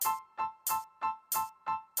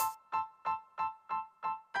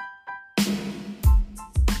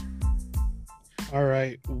All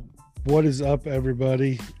right. What is up,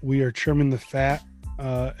 everybody? We are trimming the fat.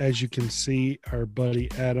 As you can see, our buddy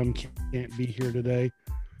Adam can't be here today.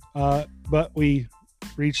 But we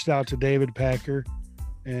reached out to David Packer,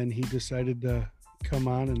 and he decided to come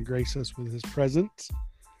on and grace us with his presence.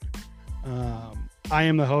 I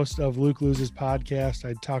am the host of Luke Loses Podcast.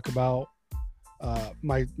 I talk about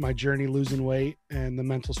my journey losing weight and the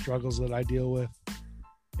mental struggles that I deal with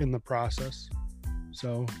in the process.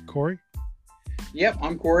 So, Corey? Yep,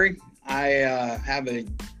 I'm Corey. I have a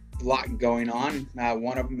lot going on.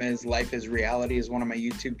 One of them is Life is Reality is one of my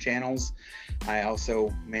YouTube channels. I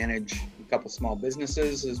also manage a couple small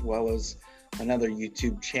businesses as well as another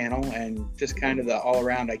YouTube channel, and just kind of the all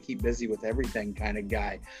around I keep busy with everything kind of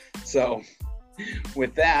guy. So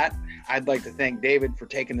with that, I'd like to thank David for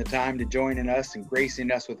taking the time to joining us and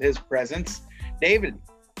gracing us with his presence. David,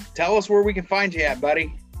 tell us where we can find you at,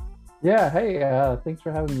 buddy. Yeah, hey, thanks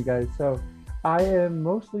for having me, guys. So I am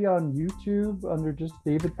mostly on YouTube under just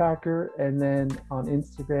David Packer, and then on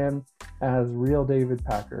Instagram as Real David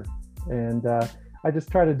Packer. And I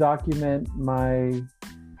just try to document my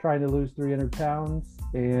trying to lose 300 pounds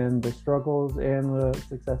and the struggles and the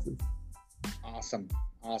successes. Awesome.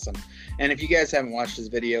 And if you guys haven't watched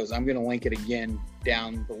his videos, I'm going to link it again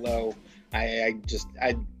down below.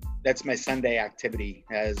 That's my Sunday activity.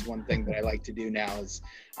 As one thing that I like to do now is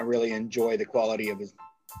I really enjoy the quality of his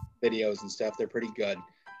videos and stuff. They're pretty good.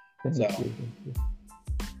 Thank you.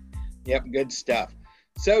 Yep, good stuff.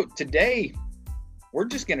 So today we're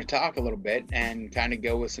just going to talk a little bit and kind of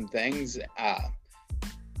go with some things.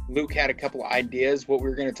 Luke had a couple of ideas what we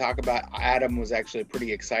were going to talk about. Adam was actually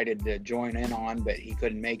pretty excited to join in on, but he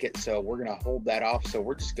couldn't make it, so we're going to hold that off. So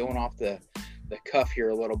we're just going off the cuff here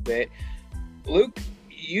a little bit. Luke,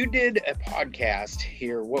 you did a podcast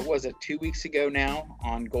here, what was it, 2 weeks ago now,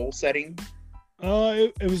 on goal setting?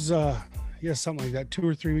 It was something like that, 2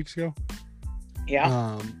 or 3 weeks ago.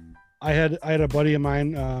 Yeah. I had a buddy of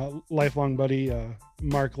mine, lifelong buddy,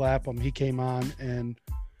 Mark Lapham. He came on, and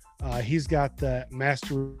he's got the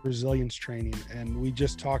master resilience training, and we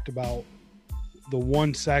just talked about the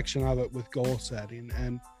one section of it with goal setting.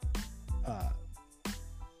 And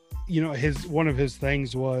one of his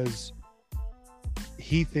things was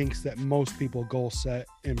he thinks that most people goal set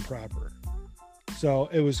improper. So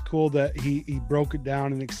it was cool that he broke it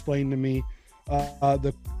down and explained to me a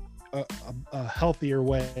healthier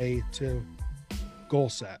way to goal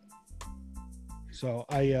set. So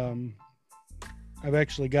I've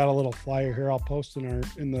actually got a little flyer here. I'll post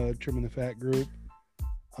in the Trimming the Fat group,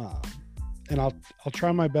 and I'll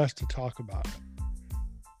try my best to talk about it.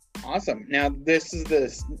 Awesome. Now this is the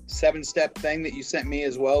 7-step thing that you sent me,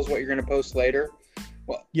 as well as what you're going to post later.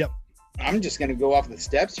 Well, yep. I'm just going to go off the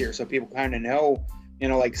steps here so people kind of know,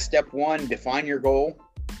 like step 1, define your goal.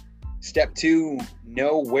 Step 2,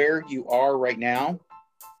 know where you are right now.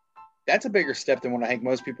 That's a bigger step than what I think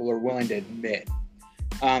most people are willing to admit.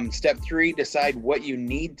 Step 3, decide what you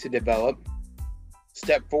need to develop.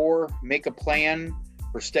 Step 4, make a plan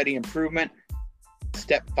for steady improvement.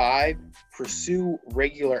 Step 5, pursue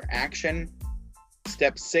regular action.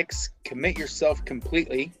 Step 6, commit yourself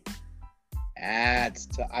completely. I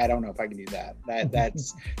don't know if I can do that.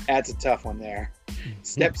 That's a tough one there.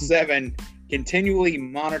 Step 7, continually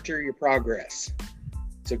monitor your progress.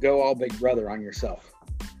 So go all big brother on yourself.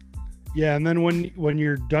 Yeah, and then when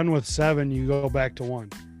you're done with 7, you go back to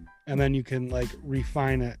 1, and then you can like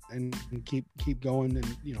refine it and keep going,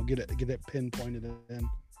 and get it pinpointed in.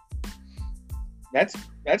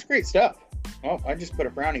 That's great stuff. Oh, I just put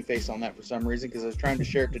a frowny face on that for some reason because I was trying to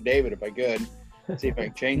share it to David if I could. See if I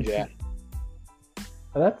can change that.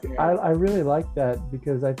 I really like that,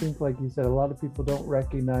 because I think, like you said, a lot of people don't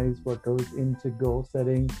recognize what goes into goal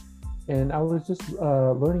setting. And I was just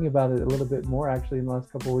learning about it a little bit more actually in the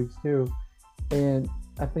last couple of weeks too. And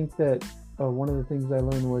I think that one of the things I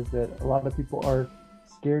learned was that a lot of people are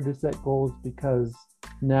scared to set goals because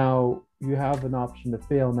now you have an option to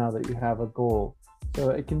fail now that you have a goal. So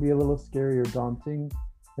it can be a little scary or daunting.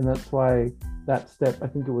 And that's why that step, I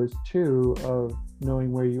think it was 2, of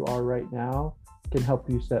knowing where you are right now, can help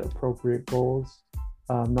you set appropriate goals,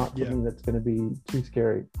 not something that's going to be too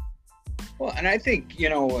scary. Well, and I think,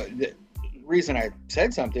 the reason I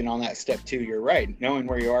said something on that step 2, you're right, knowing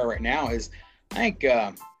where you are right now, is I think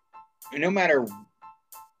no matter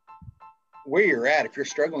where you're at, if you're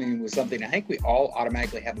struggling with something, I think we all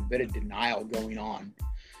automatically have a bit of denial going on,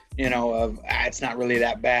 of it's not really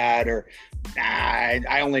that bad, or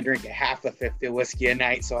I only drink a half a fifth of whiskey a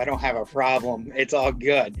night, so I don't have a problem. It's all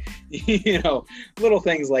good. Little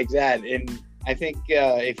things like that. And I think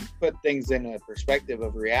if you put things in a perspective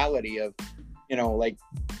of reality of, like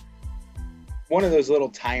one of those little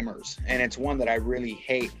timers, and it's one that I really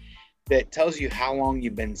hate, that tells you how long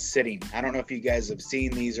you've been sitting. I don't know if you guys have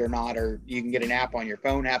seen these or not, or you can get an app on your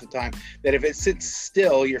phone half the time that if it sits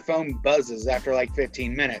still, your phone buzzes after like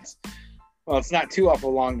 15 minutes. Well, it's not too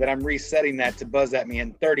awful long that I'm resetting that to buzz at me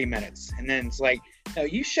in 30 minutes. And then it's like, no,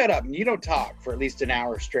 you shut up and you don't talk for at least an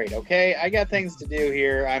hour straight. Okay. I got things to do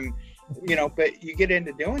here. But you get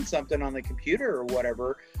into doing something on the computer or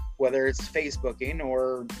whatever, whether it's Facebooking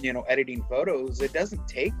or, editing photos, it doesn't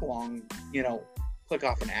take long, click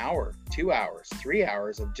off an hour, 2 hours, 3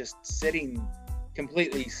 hours of just sitting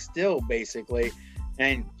completely still, basically.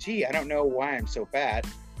 And gee, I don't know why I'm so fat.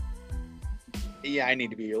 Yeah, I need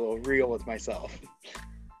to be a little real with myself.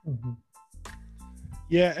 Mm-hmm.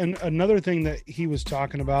 Yeah, and another thing that he was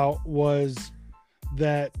talking about was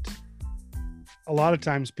that a lot of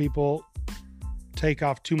times people take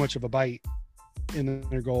off too much of a bite in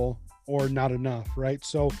their goal or not enough, right?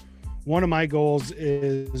 So one of my goals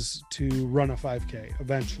is to run a 5K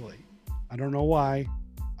eventually. I don't know why.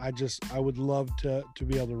 I would love to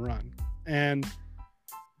be able to run. And,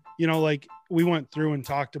 like we went through and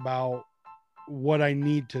talked about what I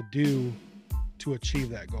need to do to achieve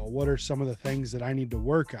that goal. What are some of the things that I need to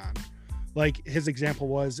work on? Like his example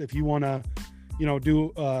was, if you want to,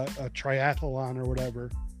 do a triathlon or whatever,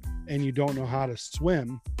 and you don't know how to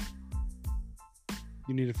swim,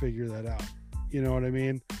 you need to figure that out. You know what I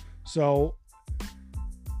mean? So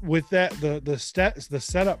with that, the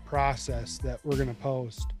setup process that we're going to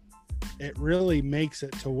post, it really makes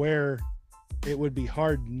it to where it would be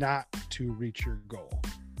hard not to reach your goal.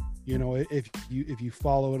 If you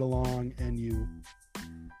follow it along and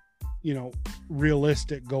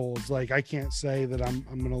realistic goals. Like I can't say that I'm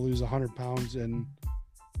going to lose 100 pounds in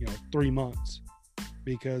 3 months,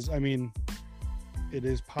 because it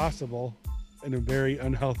is possible in a very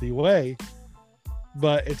unhealthy way,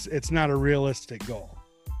 but it's not a realistic goal.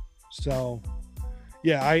 So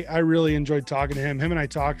yeah, I really enjoyed talking to him. Him and I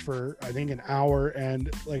talked for I think an hour, and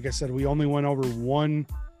like I said, we only went over one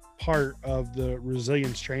part of the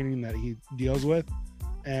resilience training that he deals with.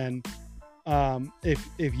 And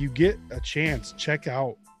if you get a chance, check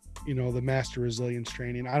out the Master Resilience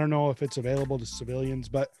Training. I don't know if it's available to civilians,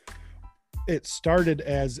 but it started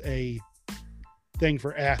as a thing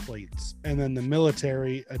for athletes, and then the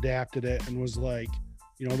military adapted it and was like,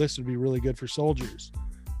 this would be really good for soldiers.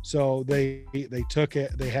 So they took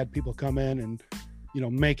it, they had people come in and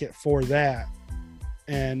make it for that.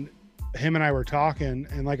 And him and I were talking,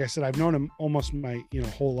 and like I said, I've known him almost my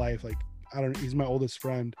whole life. Like he's my oldest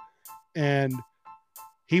friend, and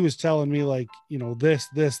he was telling me like this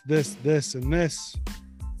and this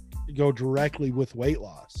go directly with weight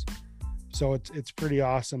loss. So it's pretty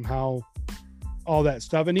awesome how all that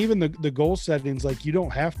stuff, and even the goal settings, like you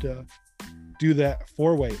don't have to do that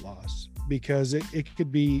for weight loss, because it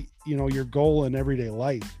could be your goal in everyday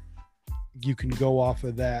life. You can go off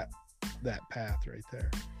of that path right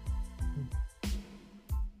there.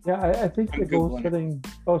 Yeah, I think the goal setting.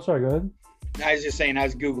 Oh, sorry, go ahead. I was just saying, I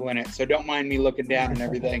was Googling it, so don't mind me looking down and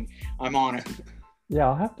everything. I'm on it. Yeah,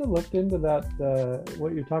 I'll have to look into that,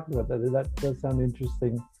 what you're talking about. That does sound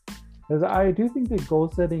interesting. Because I do think that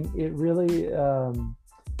goal setting, it really,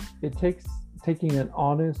 it takes taking an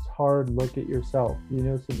honest, hard look at yourself,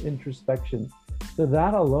 some introspection. So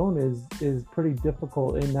that alone is pretty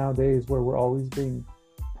difficult in nowadays, where we're always being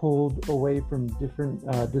pulled away from different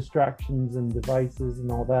distractions and devices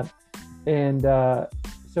and all that. And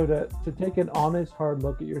so to take an honest, hard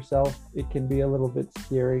look at yourself, it can be a little bit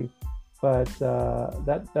scary, but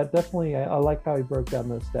that definitely, I like how he broke down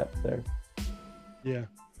those steps there. Yeah.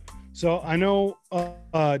 So I know,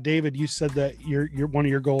 David, you said that your one of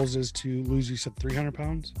your goals is to lose, you said 300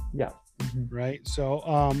 pounds. Yeah. Mm-hmm. Right. So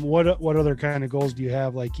what other kind of goals do you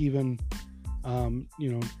have? Like even,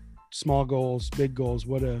 small goals, big goals.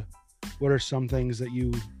 What are some things that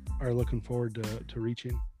you are looking forward to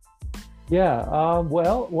reaching? Yeah.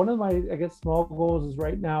 Well, one of my, I guess, small goals is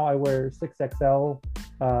right now I wear 6XL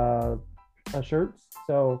shirts.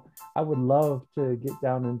 So I would love to get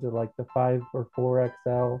down into like the 5 or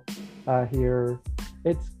 4XL here.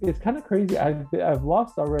 It's kind of crazy. I've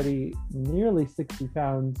lost already nearly 60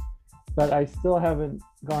 pounds, but I still haven't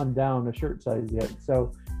gone down a shirt size yet.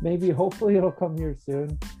 So maybe, hopefully it'll come here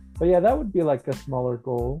soon. But yeah, that would be like a smaller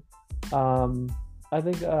goal. I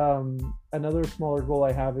think another smaller goal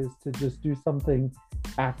I have is to just do something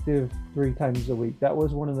active 3 times a week. That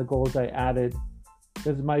was one of the goals I added,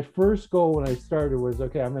 because my first goal when I started was,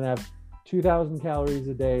 okay, I'm going to have 2,000 calories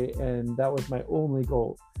a day, and that was my only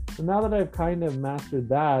goal. So now that I've kind of mastered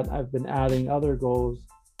that, I've been adding other goals,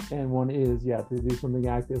 and one is, to do something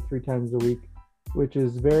active 3 times a week. which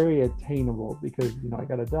is very attainable because, you know, I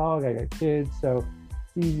got a dog, I got kids, so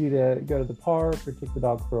it's easy to go to the park or take the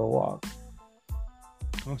dog for a walk.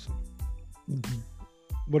 Awesome.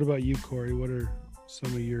 What about you, Corey? What are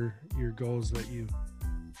some of your goals that you...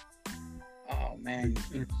 Oh man,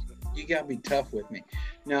 you gotta be tough with me.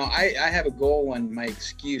 No, I have a goal, and my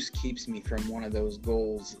excuse keeps me from one of those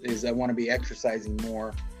goals is I want to be exercising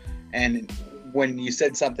more. And when you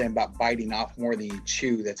said something about biting off more than you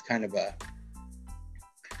chew, that's kind of a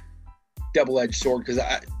double-edged sword, because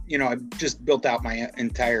I just built out my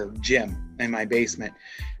entire gym in my basement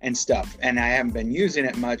and stuff, and I haven't been using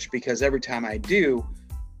it much because every time I do,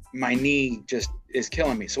 my knee just is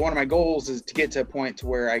killing me. So one of my goals is to get to a point to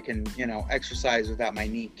where I can, exercise without my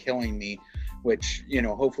knee killing me, which,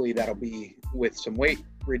 hopefully that'll be with some weight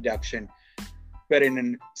reduction. But in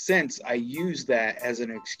a sense, I use that as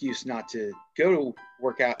an excuse not to go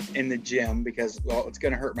work out in the gym because, well, it's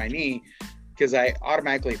going to hurt my knee, because I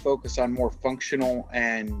automatically focus on more functional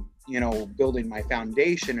and, building my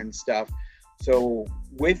foundation and stuff. So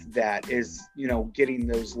with that is, getting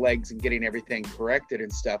those legs and getting everything corrected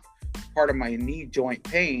and stuff. Part of my knee joint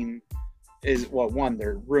pain is, well, one,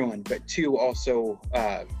 they're ruined, but two, also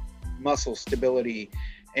muscle stability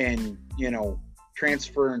and,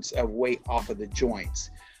 transference of weight off of the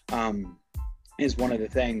joints is one of the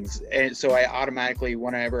things. And so I automatically,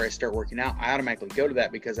 whenever I start working out, I automatically go to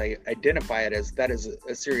that because I identify it as that is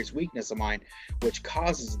a serious weakness of mine, which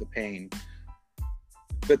causes the pain.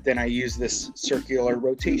 But then I use this circular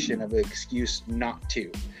rotation of an excuse not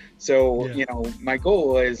to. So, my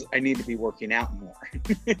goal is I need to be working out more.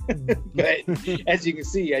 But as you can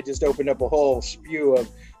see, I just opened up a whole spew of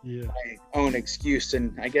my own excuse.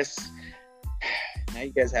 And I guess now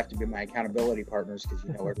you guys have to be my accountability partners because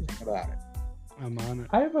you know everything about it. I'm on it.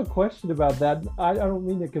 I have a question about that. I don't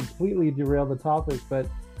mean to completely derail the topic, but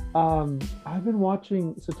I've been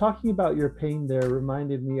watching, so talking about your pain there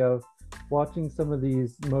reminded me of watching some of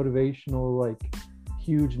these motivational, like,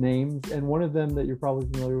 huge names, and one of them that you're probably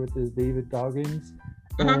familiar with is David Goggins.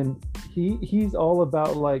 And he's all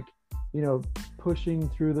about, like, pushing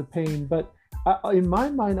through the pain. But in my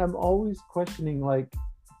mind, I'm always questioning, like,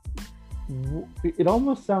 it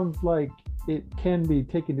almost sounds like it can be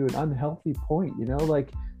taken to an unhealthy point, like,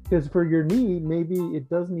 because for your knee, maybe it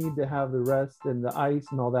does need to have the rest and the ice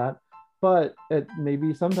and all that, but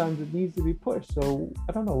maybe sometimes it needs to be pushed. So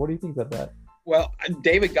I don't know. What do you think about that? Well,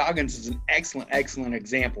 David Goggins is an excellent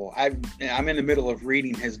example. I'm in the middle of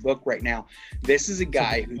reading his book right now. This is a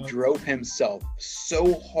guy who drove himself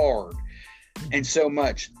so hard and so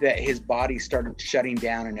much that his body started shutting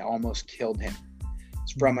down and it almost killed him.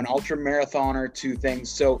 It's from an ultra marathoner to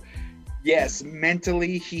things. So yes,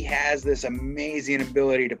 mentally he has this amazing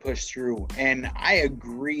ability to push through. And I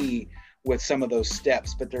agree with some of those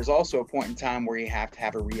steps, but there's also a point in time where you have to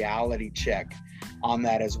have a reality check on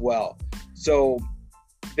that as well. So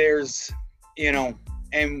there's,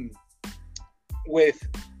 and with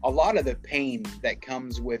a lot of the pain that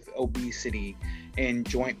comes with obesity and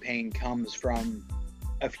joint pain comes from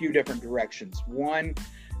a few different directions. One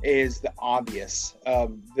is the obvious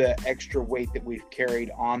of the extra weight that we've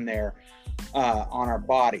carried on there on our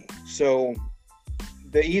body. So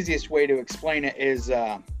the easiest way to explain it is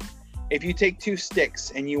if you take two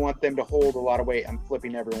sticks and you want them to hold a lot of weight, I'm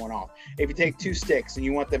flipping everyone off. If you take two sticks and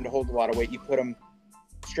you want them to hold a lot of weight, you put them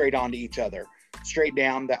straight onto each other, straight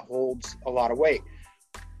down, that holds a lot of weight.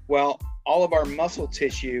 Well, all of our muscle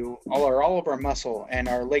tissue, all of our muscle and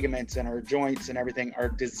our ligaments and our joints and everything are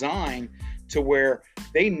designed to where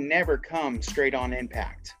they never come straight on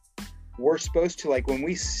impact. We're supposed to, like, when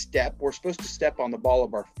we step, we're supposed to step on the ball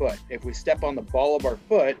of our foot. If we step on the ball of our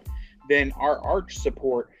foot, then our arch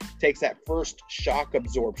support takes that first shock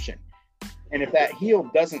absorption. And if that heel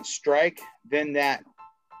doesn't strike, then that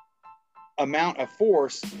amount of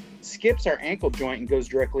force skips our ankle joint and goes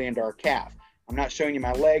directly into our calf. I'm not showing you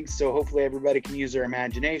my legs, so hopefully everybody can use their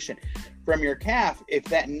imagination. From your calf, if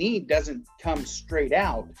that knee doesn't come straight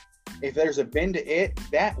out, if there's a bend to it,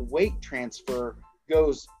 that weight transfer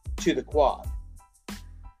goes to the quad.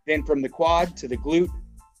 Then from the quad to the glute,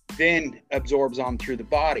 then absorbs on through the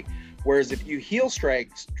body. Whereas if you heel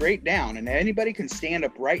strike straight down, and anybody can stand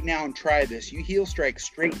up right now and try this, you heel strike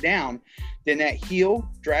straight down, then that heel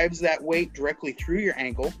drives that weight directly through your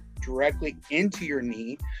ankle, directly into your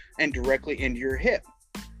knee, and directly into your hip,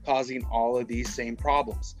 causing all of these same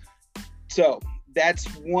problems. So that's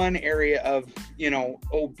one area of,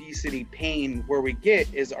 obesity pain where we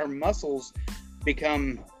get is our muscles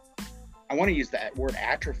become, I want to use that word,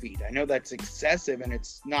 atrophied. I know that's excessive and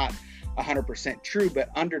it's not 100% true, but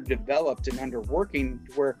underdeveloped and underworking,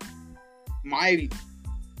 where my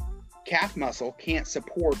calf muscle can't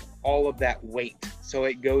support all of that weight. So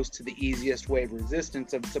it goes to the easiest way of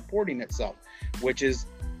resistance of supporting itself, which is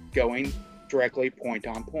going directly point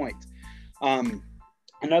on point.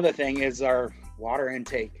 Another thing is our water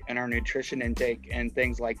intake and our nutrition intake and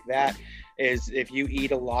things like that. Is if you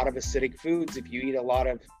eat a lot of acidic foods, if you eat a lot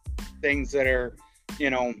of things that are,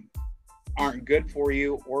 aren't good for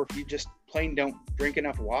you, or if you just plain don't drink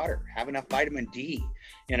enough water, have enough vitamin D,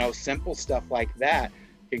 simple stuff like that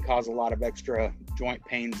can cause a lot of extra joint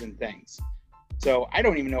pains and things. So I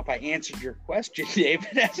don't even know if I answered your question,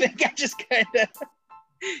 David. I think I just kind of,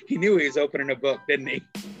 he knew he was opening a book, didn't he?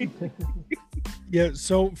 Yeah.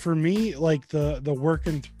 So for me, like the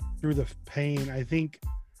working through the pain, I think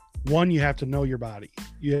one, you have to know your body.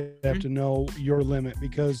 You have to know your limit,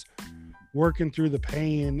 because working through the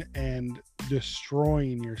pain and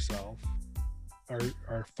destroying yourself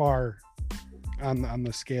are far on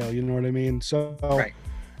the scale. You know what I mean? So, right.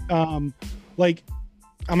 Like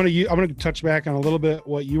I'm gonna touch back on a little bit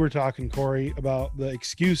what you were talking, Corey, about the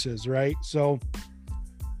excuses, right? So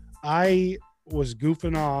I was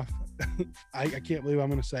goofing off. I can't believe I'm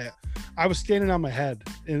gonna say it. I was standing on my head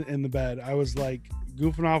in the bed. I was like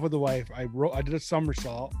goofing off with the wife. I did a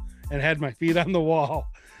somersault and had my feet on the wall,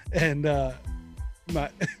 and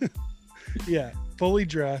fully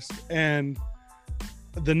dressed. And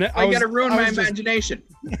I got to ruin my imagination.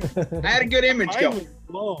 I had a good image.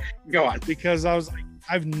 Go on. Because I was like,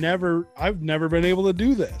 I've never been able to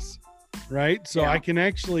do this, right? So I can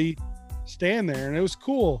actually stand there, and it was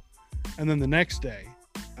cool. And then the next day,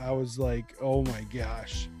 I was like, oh my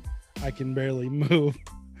gosh, I can barely move.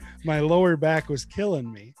 My lower back was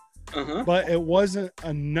killing me, but it wasn't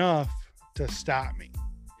enough to stop me.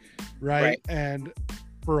 Right. And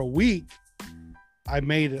for a week, I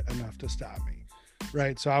made it enough to stop me.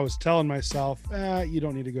 Right. So I was telling myself, you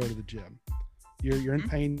don't need to go to the gym. You're in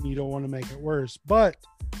pain. You don't want to make it worse. But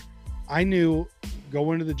I knew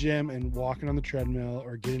going to the gym and walking on the treadmill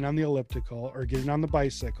or getting on the elliptical or getting on the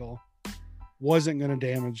bicycle wasn't going to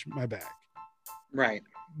damage my back. Right.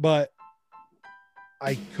 But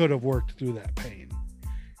I could have worked through that pain.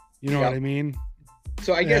 You know what I mean?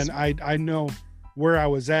 So I guess, and I know where I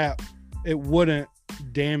was at, it wouldn't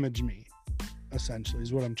damage me, essentially,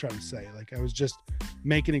 is what I'm trying to say. Like, I was just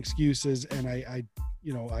making excuses, and I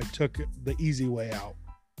took the easy way out.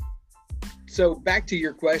 So back to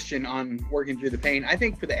your question on working through the pain, I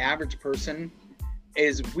think for the average person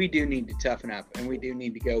is we do need to toughen up, and we do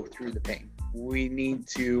need to go through the pain. We need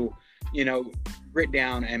to, grit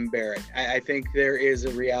down and bear it. I think there is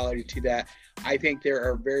a reality to that. I think there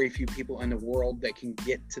are very few people in the world that can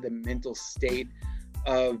get to the mental state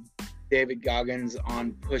of David Goggins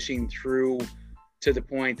on pushing through to the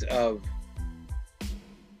point of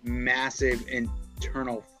massive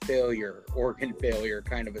internal failure, organ failure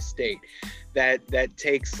kind of a state. That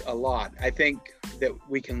takes a lot. I think that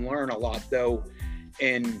we can learn a lot, though,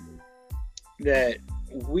 in that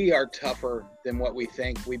we are tougher than what we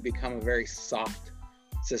think. We become a very soft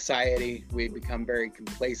society. We become very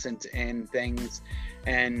complacent in things,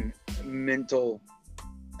 and mental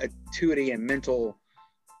acuity and mental,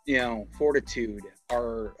 fortitude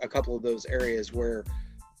are a couple of those areas where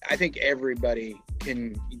I think everybody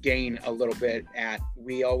can gain a little bit at.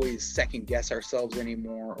 We always second guess ourselves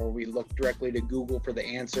anymore, or we look directly to Google for the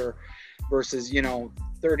answer versus,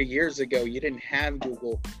 30 years ago, you didn't have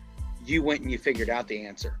Google. You went and you figured out the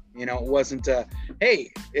answer. It wasn't,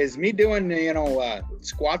 hey, is me doing,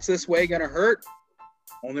 squats this way going to hurt?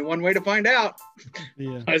 Only one way to find out.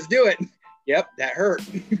 Yeah. Let's do it. Yep, that hurt.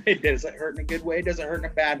 Does it hurt in a good way? Does it hurt in a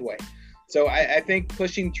bad way? So I think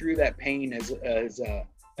pushing through that pain is a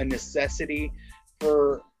necessity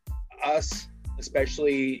for us,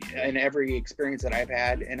 especially in every experience that I've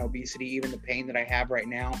had in obesity, even the pain that I have right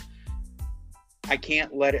now. I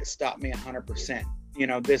can't let it stop me 100%.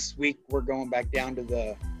 This week we're going back down to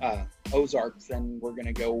the Ozarks, and we're going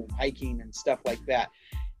to go hiking and stuff like that.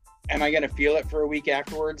 Am I going to feel it for a week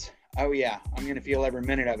afterwards? Oh yeah, I'm going to feel every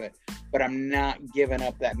minute of it, but I'm not giving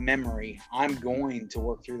up that memory. I'm going to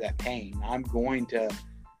work through that pain. I'm going to,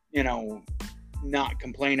 not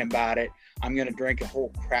complain about it. I'm going to drink a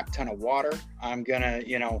whole crap ton of water. I'm going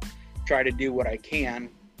to, try to do what I can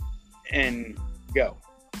and go.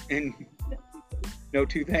 And no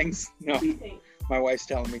two things. No, my wife's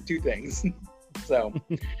telling me two things. So,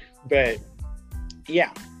 but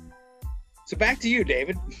yeah. So back to you,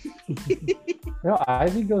 David. No, I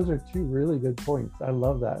think those are two really good points. I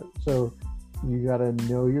love that. So you got to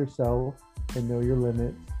know yourself and know your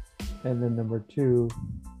limits. And then number two,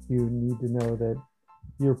 you need to know that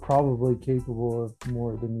you're probably capable of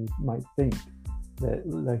more than you might think. that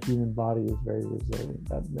the human body is very resilient.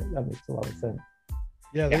 That makes a lot of sense.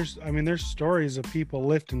 Yeah, there's stories of people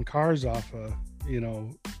lifting cars off of,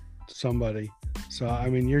 somebody. So I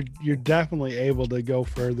mean, you're definitely able to go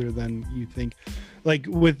further than you think. Like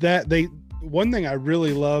with that, one thing I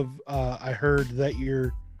really love, I heard that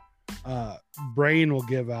your brain will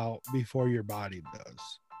give out before your body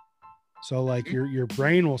does. So like your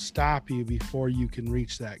brain will stop you before you can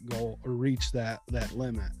reach that goal or reach that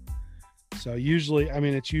limit. So usually, I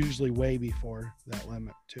mean, it's usually way before that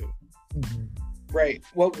limit too. Mm-hmm. Right.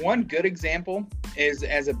 Well, one good example is,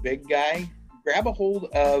 as a big guy, grab a hold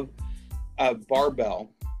of a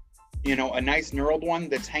barbell, a nice knurled one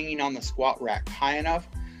that's hanging on the squat rack high enough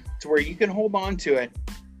to where you can hold on to it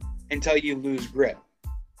until you lose grip.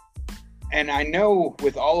 And I know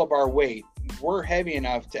with all of our weight, we're heavy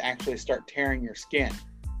enough to actually start tearing your skin.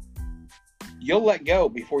 You'll let go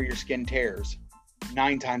before your skin tears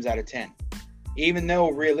 9 times out of 10, even though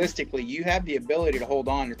realistically you have the ability to hold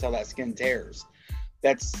on until that skin tears.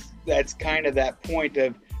 That's kind of that point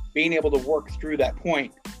of being able to work through that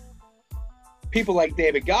point. People like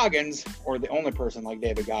David Goggins, or the only person like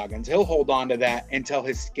David Goggins, he'll hold on to that until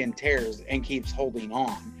his skin tears and keeps holding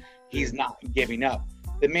on. He's not giving up.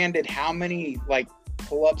 The man did how many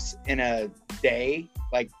pull-ups in a day?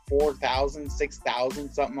 Like 4,000,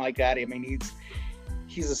 6,000, something like that. I mean,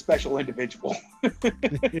 he's a special individual.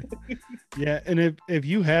 Yeah, and if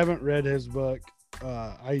you haven't read his book,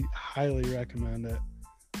 I highly recommend it.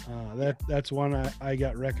 That's one I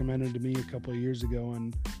got recommended to me a couple of years ago,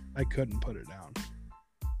 and I couldn't put it down.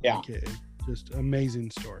 Yeah, just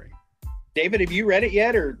amazing story. David, have you read it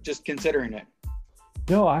yet, or just considering it?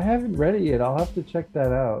 No, I haven't read it yet. I'll have to check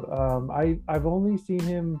that out. I've only seen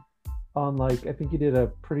him on I think he did a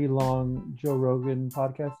pretty long Joe Rogan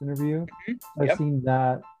podcast interview. Mm-hmm. I've seen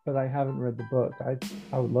that, but I haven't read the book.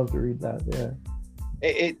 I would love to read that. Yeah.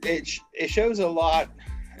 It shows a lot,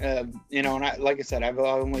 and like I said, I've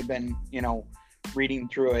only been, reading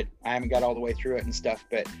through it. I haven't got all the way through it and stuff,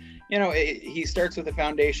 but he starts with a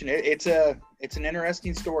foundation. It's an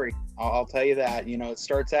interesting story. I'll tell you that. It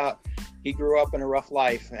starts out, he grew up in a rough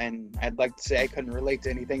life, and I'd like to say I couldn't relate to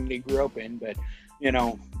anything that he grew up in, but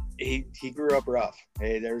he grew up rough.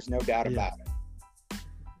 There's no doubt about it.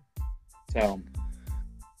 So,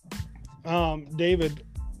 David,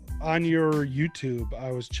 on your YouTube,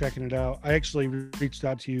 I was checking it out. I actually reached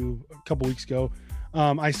out to you a couple weeks ago.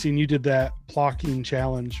 I seen you did that plocking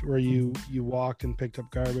challenge where you walked and picked up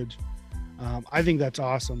garbage. I think that's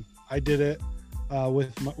awesome. I did it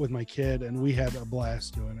with my kid, and we had a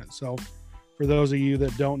blast doing it. So for those of you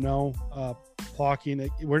that don't know, plocking,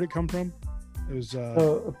 where'd it come from? It was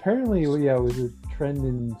apparently, it was a trend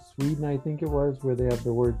in Sweden, I think it was, where they have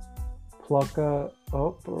the words plocka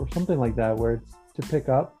up or something like that, where it's to pick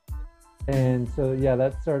up. And so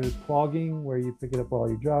that started plogging, where you pick it up while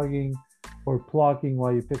you're jogging, or plocking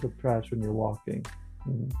while you pick up trash when you're walking.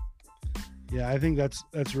 Mm-hmm. Yeah, I think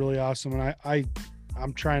that's really awesome, and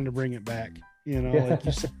I'm trying to bring it back. Like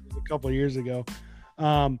you said a couple of years ago.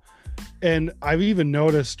 And I've even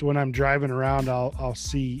noticed when I'm driving around, I'll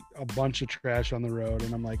see a bunch of trash on the road,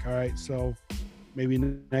 and I'm like, all right, so maybe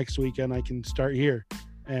next weekend I can start here.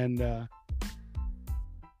 And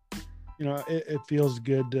it feels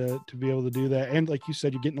good to be able to do that. And like you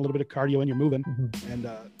said, you're getting a little bit of cardio and you're moving, mm-hmm. and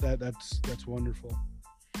that's wonderful.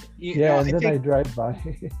 I drive by.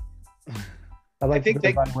 I like to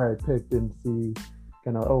drive by where I picked and see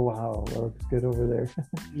kind of, oh wow, that looks good over there.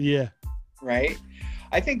 Yeah. Right.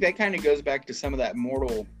 I think that kind of goes back to some of that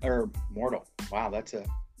mortal. Wow, that's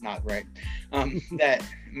not right. That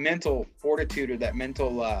mental fortitude, or that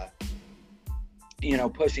mental,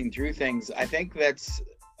 pushing through things. I think that's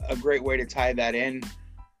a great way to tie that in.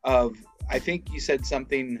 I think you said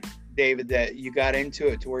something, David, that you got into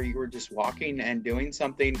it to where you were just walking and doing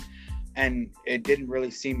something, and it didn't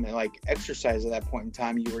really seem like exercise at that point in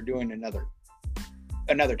time. You were doing another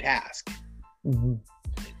task. Mm-hmm.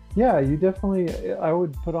 Yeah, you definitely, I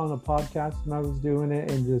would put on a podcast when I was doing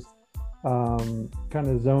it and just kind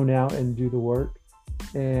of zone out and do the work.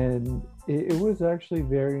 And it was actually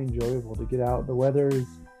very enjoyable to get out. The weather is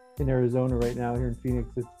in Arizona right now, here in Phoenix,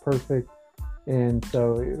 it's perfect. And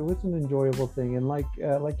so it was an enjoyable thing. And like you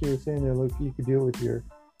were saying there, Luke, you could do it with your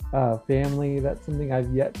family. That's something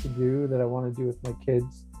I've yet to do that I want to do with my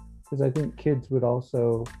kids, because I think kids would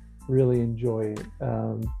also really enjoy it.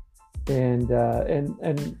 And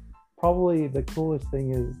probably the coolest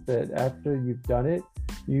thing is that after you've done it,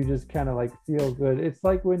 you just kind of like feel good. It's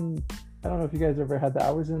like when, I don't know if you guys ever had that.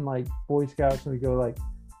 I was in like Boy Scouts and we go like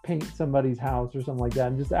paint somebody's house or something like that,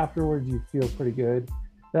 and just afterwards you feel pretty good.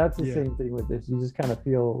 That's the same thing with this. You just kind of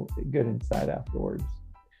feel good inside afterwards.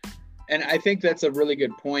 And I think that's a really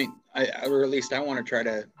good point, or at least I want to try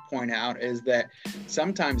to point out, is that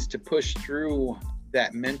sometimes to push through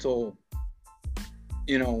that mental,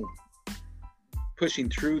 pushing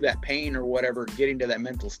through that pain or whatever, getting to that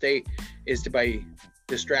mental state, is by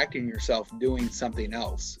distracting yourself doing something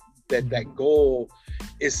else. That goal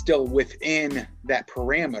is still within that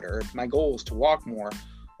parameter. If my goal is to walk more,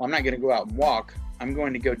 well, I'm not going to go out and walk. I'm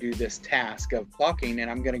going to go do this task of plucking,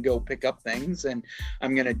 and I'm going to go pick up things, and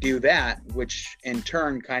I'm going to do that, which in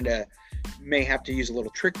turn kind of may have to use a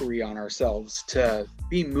little trickery on ourselves to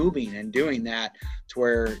be moving and doing that to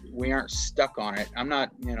where we aren't stuck on it. I'm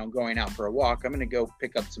not, going out for a walk. I'm going to go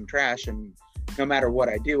pick up some trash, and no matter what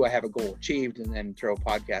I do, I have a goal achieved, and then throw a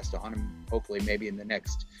podcast on, and hopefully maybe in the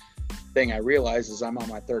next thing I realize is I'm on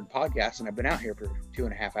my third podcast and I've been out here for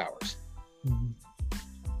 2.5 hours.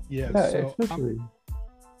 Yeah, so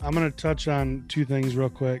I'm going to touch on two things real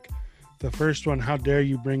quick. The first one, how dare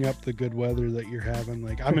you bring up the good weather that you're having?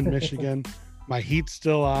 Like, I'm in Michigan, my heat's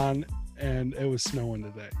still on, and it was snowing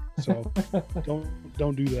today. So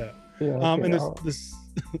don't do that. Yeah, okay, and this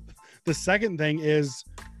the second thing is,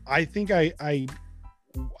 I think I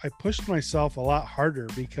pushed myself a lot harder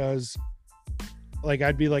because, like,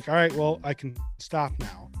 I'd be like, all right, well, I can stop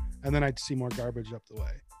now, and then I'd see more garbage up the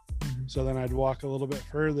way. So then I'd walk a little bit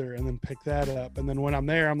further and then pick that up. And then when I'm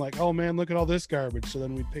there, I'm like, oh man, look at all this garbage. So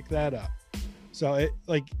then we'd pick that up. So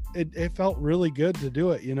it felt really good to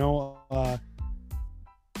do it,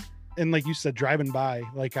 and like you said, driving by,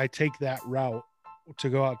 like I take that route to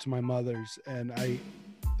go out to my mother's, and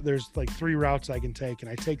there's like 3 routes I can take,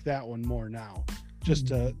 and I take that one more now just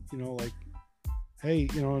to, like, hey,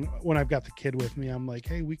 and when I've got the kid with me, I'm like,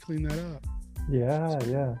 hey, we clean that up. Yeah. So,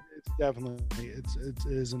 yeah. It's definitely it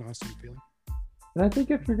is an awesome feeling. And I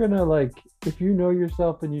think if you're gonna, like, if you know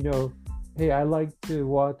yourself and hey, I like to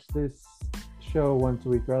watch this show once a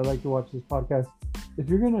week, or I like to watch this podcast, if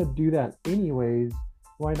you're gonna do that anyways,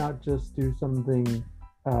 why not just do something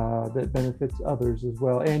that benefits others as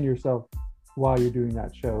well and yourself while you're doing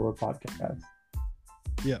that show or podcast?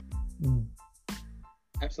 Yep.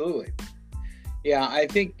 Absolutely. Yeah, I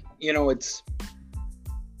think it's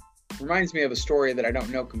reminds me of a story that I don't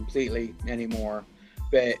know completely anymore,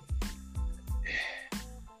 but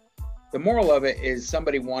the moral of it is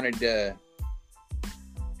somebody wanted to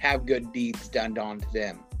have good deeds done onto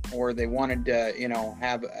them, or they wanted to,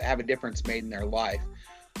 have a difference made in their life,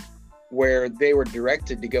 where they were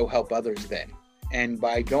directed to go help others then. And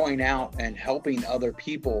by going out and helping other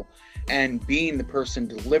people and being the person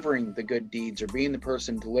delivering the good deeds, or being the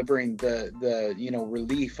person delivering the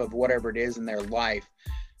relief of whatever it is in their life,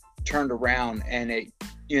 turned around and it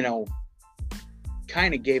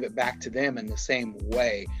kind of gave it back to them in the same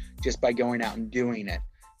way, just by going out and doing it.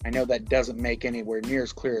 I know that doesn't make anywhere near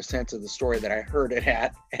as clear a sense of the story that I heard it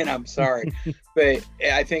at, and I'm sorry, but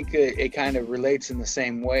I think it kind of relates in the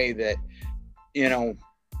same way that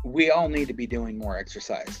we all need to be doing more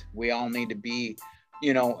exercise. We all need to be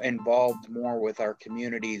involved more with our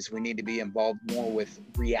communities. We need to be involved more with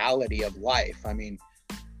reality of life. I mean,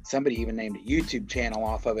 somebody even named a YouTube channel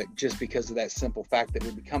off of it just because of that simple fact that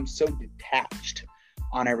we become so detached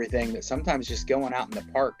on everything that sometimes just going out in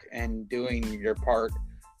the park and doing your part,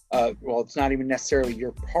 it's not even necessarily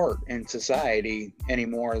your part in society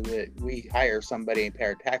anymore, that we hire somebody and pay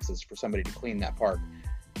our taxes for somebody to clean that park.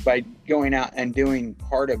 By going out and doing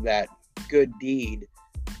part of that good deed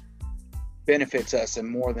benefits us in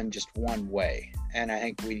more than just one way. And I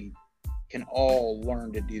think we can all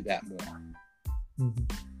learn to do that more.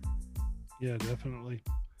 Yeah, definitely.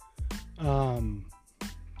 I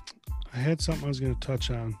had something I was going to touch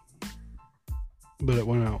on, but it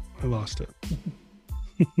went out. I lost it.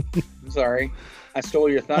 I'm sorry. I stole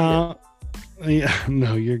your thunder. Yeah,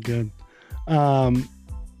 no, you're good. Well,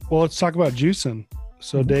 let's talk about juicing.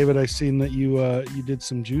 So, David, I seen that you did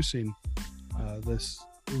some juicing this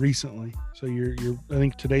recently. So I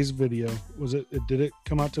think today's video, did it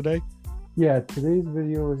come out today? Yeah, today's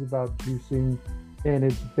video was about juicing, and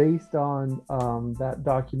it's based on that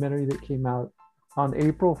documentary that came out on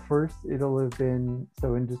April 1st. It'll have been,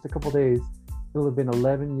 so in just a couple days, it'll have been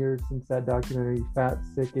 11 years since that documentary, Fat,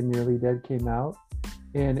 Sick, and Nearly Dead, came out.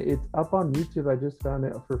 And it's up on YouTube. I just found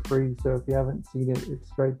it for free. So if you haven't seen it, it's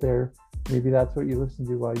right there. Maybe that's what you listen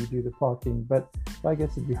to while you do the plucking. But I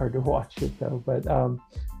guess it'd be hard to watch it though. But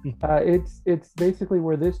it's basically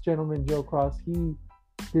where this gentleman, Joe Cross, he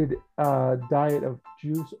did a diet of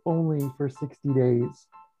juice only for 60 days.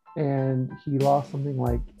 And he lost something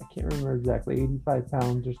like, I can't remember exactly, 85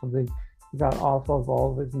 pounds or something. He got off of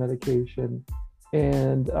all of his medication.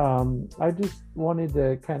 And I just wanted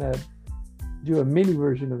to kind of do a mini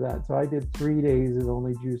version of that. So I did 3 days of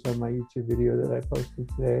only juice on my YouTube video that I posted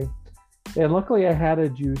today. And luckily I had a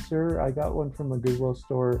juicer. I got one from a Goodwill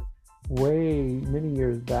store many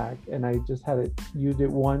years back, and I just used it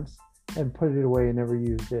once and put it away and never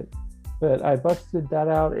used it. But I busted that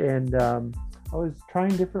out, and I was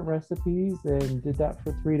trying different recipes and did that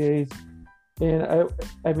for 3 days. And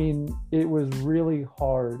I mean, it was really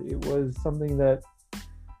hard. It was something that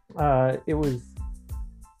I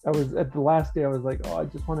was at the last day, I was like, oh, I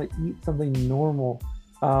just want to eat something normal.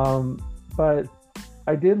 But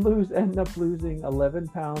I did end up losing 11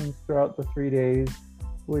 pounds throughout the 3 days,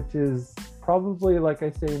 which is probably, like I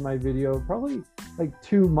say in my video, probably like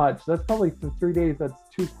too much. That's probably for 3 days, that's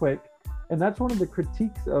too quick. And that's one of the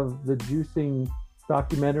critiques of the juicing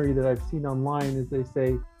documentary that I've seen online, is they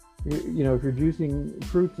say, you know, if you're juicing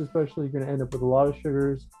fruits especially, you're going to end up with a lot of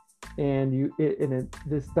sugars, and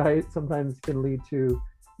this diet sometimes can lead to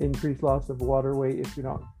increased loss of water weight if you're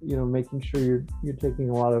not, you know, making sure you're taking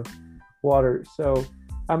a lot of water. So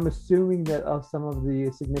I'm assuming that some of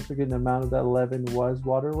the significant amount of that 11 was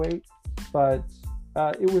water weight, but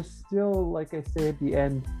it was still, like I say at the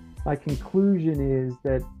end, my conclusion is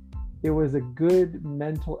that it was a good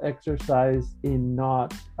mental exercise in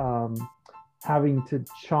not having to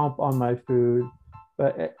chomp on my food.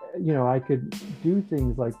 But you know, I could do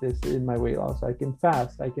things like this in my weight loss. I can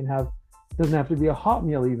fast. I can doesn't have to be a hot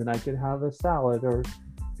meal even. I could have a salad or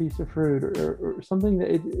piece of fruit or something that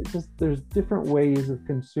it just, there's different ways of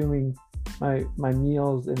consuming my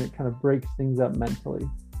meals, and it kind of breaks things up mentally.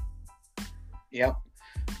 Yep.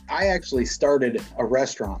 I actually started a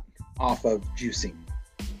restaurant off of juicing.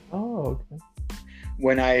 Oh, okay.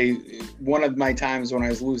 One of my times when I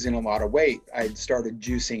was losing a lot of weight, I started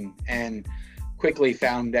juicing and quickly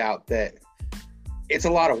found out that it's a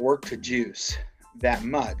lot of work to juice that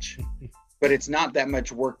much, but it's not that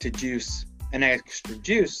much work to juice an extra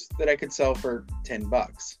juice that I could sell for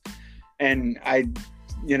 $10. And I,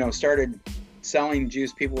 you know, started selling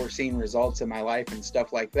juice. People were seeing results in my life and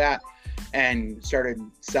stuff like that, and started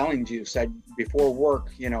selling juice. Before work,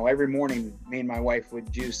 you know, every morning me and my wife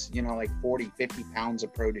would juice, you know, like 50 pounds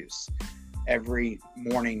of produce every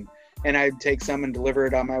morning. And I'd take some and deliver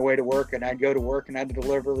it on my way to work, and I'd go to work and I'd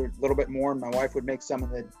deliver a little bit more, and my wife would make some of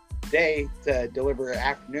the day to deliver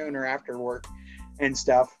afternoon or after work and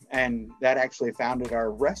stuff. And that actually founded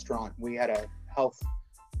our restaurant. We had a health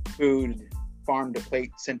food, farm to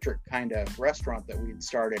plate centric kind of restaurant that we'd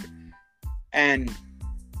started. And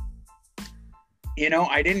you know,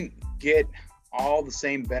 I didn't get all the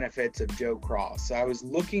same benefits of Joe Cross. I was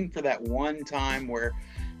looking for that one time where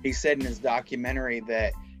he said in his documentary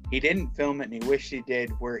that he didn't film it and he wished he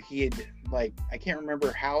did, where he had, like, I can't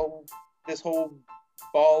remember how this whole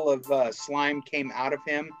ball of slime came out of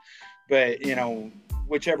him, but you know,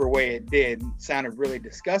 whichever way it did, sounded really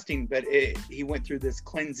disgusting. But he went through this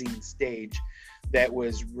cleansing stage that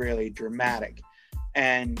was really dramatic.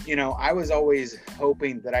 And, you know, I was always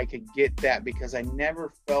hoping that I could get that, because I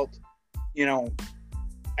never felt, you know,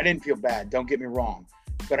 I didn't feel bad, don't get me wrong,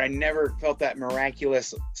 but I never felt that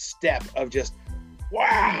miraculous step of just,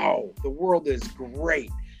 wow, the world is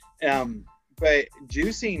great. But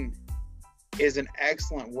juicing is an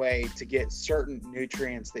excellent way to get certain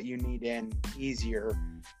nutrients that you need in easier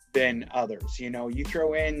than others. You know, you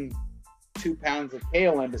throw in 2 pounds of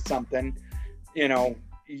kale into something, you know,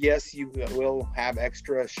 yes, you will have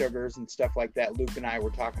extra sugars and stuff like that. Luke and I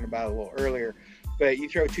were talking about a little earlier, but you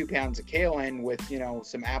throw 2 pounds of kale in with, you know,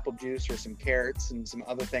 some apple juice or some carrots and some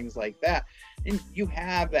other things like that, and you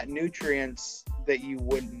have that nutrients that you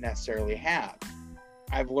wouldn't necessarily have.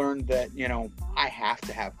 I've learned that, you know, I have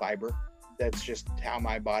to have fiber. That's just how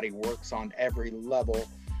my body works on every level,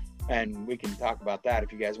 and we can talk about that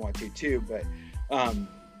if you guys want to too. But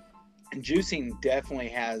juicing definitely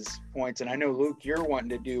has points, and I know, Luke, you're wanting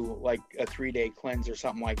to do like a 3-day cleanse or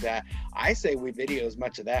something like that. I say we video as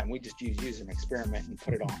much of that, and we just use an experiment and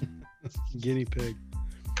put it on. Guinea pig.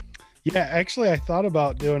 Yeah, actually, I thought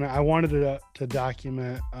about doing it. I wanted to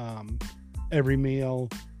document every meal,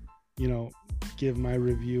 you know, give my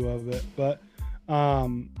review of it. But a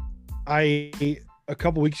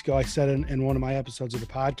couple weeks ago, I said in one of my episodes of the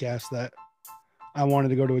podcast that I wanted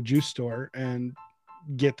to go to a juice store and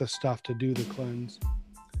get the stuff to do the cleanse.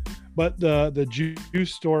 But the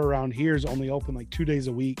juice store around here is only open like 2 days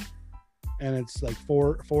a week, and it's like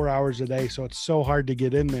four hours a day, so it's so hard to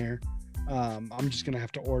get in there. I'm just gonna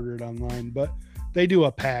have to order it online, but they do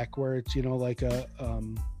a pack where it's, you know, like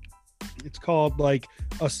it's called like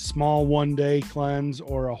a small 1-day cleanse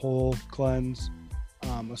or a whole cleanse,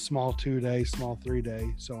 a small 2-day, small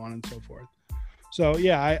 3-day, so on and so forth. So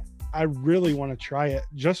yeah, I really want to try it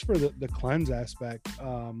just for the cleanse aspect.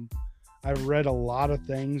 I've read a lot of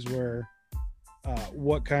things where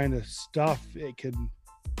what kind of stuff it could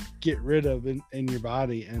get rid of in your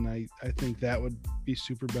body, and I think that would be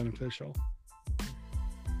super beneficial.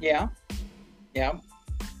 Yeah. Now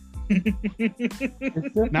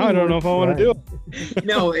I don't know if I want to do it.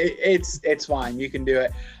 No, it's fine. You can do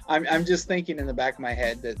it. I'm just thinking in the back of my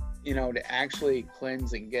head that, you know, to actually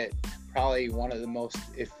cleanse and get probably one of the most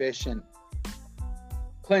efficient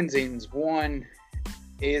cleansings, one,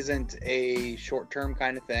 isn't a short-term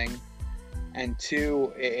kind of thing, and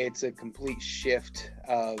two, it's a complete shift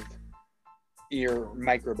of your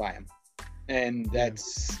microbiome. And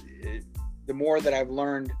that's the more that I've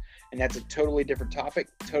learned, and that's a totally different topic,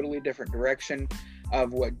 totally different direction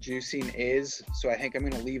of what juicing is. So I think I'm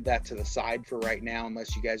going to leave that to the side for right now,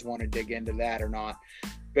 unless you guys want to dig into that or not.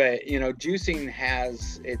 But, you know, juicing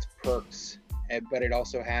has its perks, but it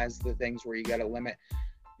also has the things where you got to limit,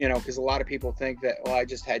 you know, because a lot of people think that, well, I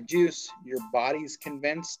just had juice. Your body's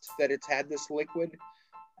convinced that it's had this liquid.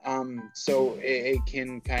 So it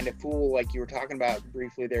can kind of fool, like you were talking about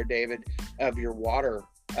briefly there, David, of your water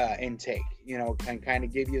intake, you know, can kind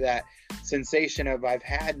of give you that sensation of, I've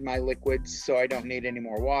had my liquids, so I don't need any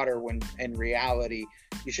more water, when in reality,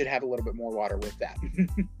 you should have a little bit more water with that.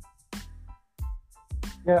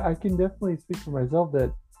 Yeah, I can definitely speak for myself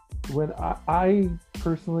that when I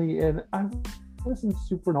personally, and I wasn't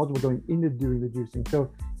super knowledgeable going into doing the juicing,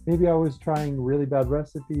 so maybe I was trying really bad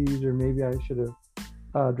recipes, or maybe I should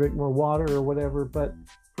have drank more water or whatever. But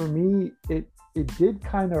for me, it did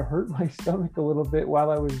kind of hurt my stomach a little bit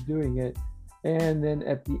while I was doing it. And then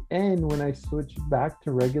at the end, when I switched back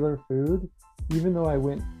to regular food, even though I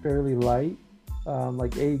went fairly light,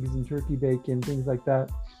 like eggs and turkey bacon, things like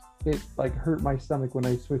that, it like hurt my stomach when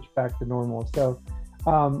I switched back to normal. So,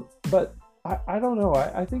 but I don't know.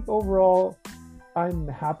 I think overall, I'm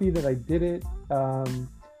happy that I did it.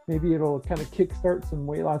 Maybe it'll kind of kickstart some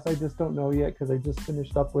weight loss. I just don't know yet, because I just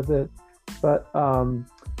finished up with it. But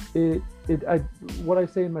what I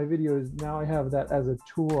say in my video is, now I have that as a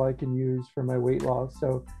tool I can use for my weight loss.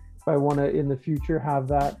 So if I want to in the future have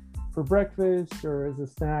that for breakfast or as a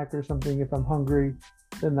snack or something, if I'm hungry,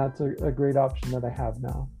 then that's a great option that I have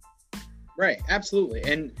now. Right, absolutely.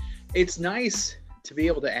 And it's nice to be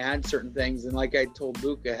able to add certain things. And like I told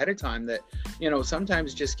Luke ahead of time, that, you know,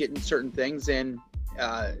 sometimes just getting certain things in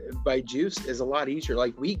by juice is a lot easier.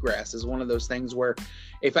 Like wheatgrass is one of those things where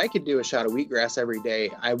if I could do a shot of wheatgrass every day,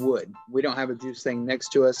 I would. We don't have a juice thing next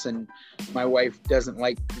to us, and my wife doesn't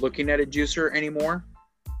like looking at a juicer anymore.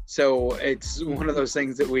 So it's one of those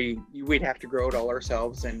things that we'd have to grow it all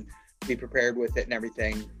ourselves and be prepared with it and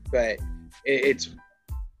everything. But it's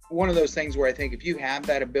one of those things where I think if you have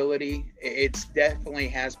that ability, it's definitely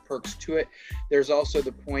has perks to it. There's also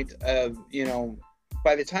the point of, you know,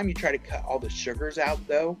 by the time you try to cut all the sugars out,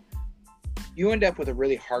 though, you end up with a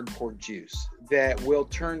really hardcore juice that will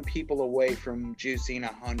turn people away from juicing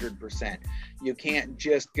 100%. You can't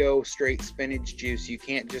just go straight spinach juice. You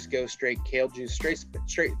can't just go straight kale juice. Straight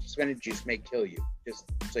spinach juice may kill you, just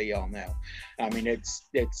so y'all know. I mean, it's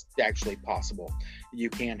actually possible. You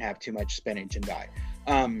can have too much spinach and die.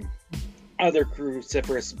 Other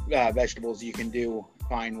cruciferous vegetables you can do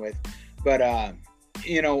fine with. But,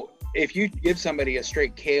 you know, if you give somebody a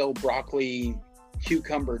straight kale, broccoli,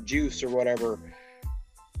 cucumber juice or whatever,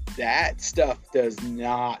 that stuff does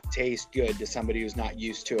not taste good to somebody who's not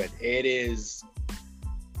used to it. It is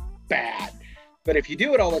bad. But if you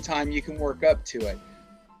do it all the time, you can work up to it.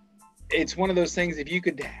 It's one of those things, if you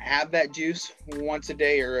could have that juice once a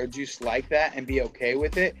day or a juice like that and be okay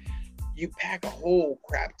with it, you pack a whole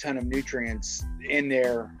crap ton of nutrients in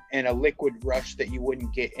there and a liquid rush that you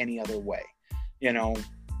wouldn't get any other way, you know.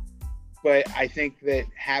 But I think that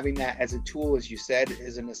having that as a tool, as you said,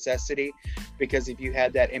 is a necessity, because if you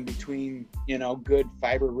had that in between, you know, good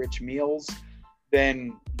fiber-rich meals,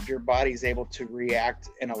 then your body's able to react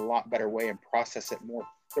in a lot better way and process it more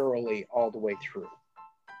thoroughly all the way through.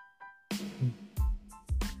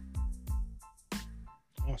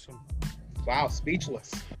 Awesome. Wow,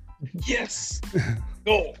 speechless. Yes.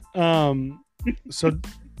 Go. So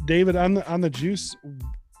David, on the juice,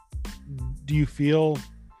 do you feel,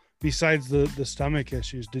 besides the stomach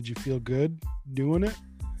issues, did you feel good doing it,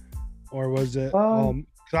 or was it? I'll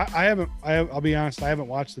be honest, I haven't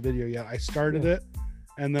watched the video yet. I started it,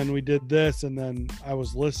 and then we did this, and then I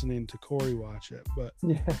was listening to Corey watch it. But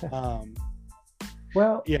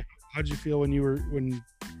well, yeah, how'd you feel when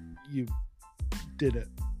you did it?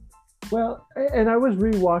 Well, and I was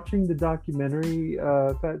rewatching the documentary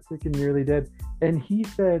Fat, Sick, and Nearly Dead, and he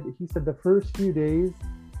said the first few days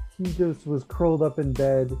he just was curled up in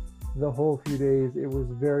bed the whole few days. It was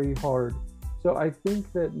very hard. So I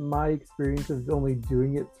think that my experience of only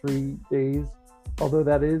doing it 3 days, although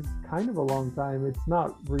that is kind of a long time, it's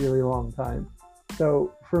not really a long time.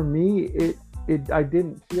 So for me, I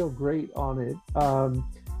didn't feel great on it.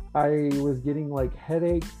 I was getting like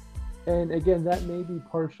headaches, and again, that may be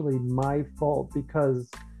partially my fault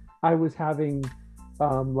because I was having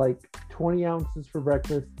like 20 ounces for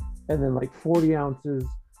breakfast and then like 40 ounces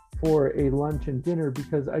for a lunch and dinner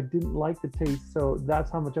because I didn't like the taste. So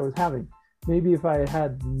that's how much I was having. Maybe if I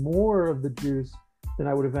had more of the juice, then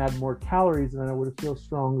I would have had more calories and I would have feel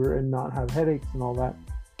stronger and not have headaches and all that.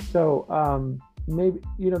 So maybe,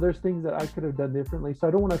 there's things that I could have done differently. So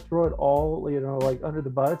I don't want to throw it all, like under the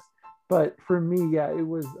bus. But for me, yeah,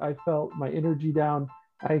 I felt my energy down.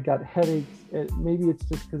 I got headaches. Maybe it's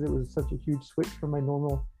just because it was such a huge switch from my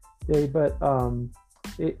normal day, but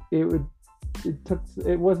it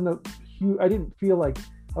wasn't a huge, I didn't feel like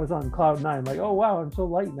I was on cloud nine, like, oh wow, I'm so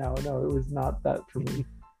light now. No, it was not that for me.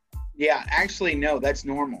 Yeah, actually, no, that's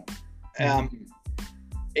normal.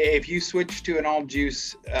 If you switch to an all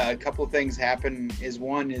juice, a couple of things happen.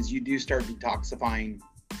 One is you do start detoxifying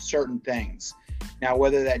certain things. Now,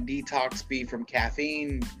 whether that detox be from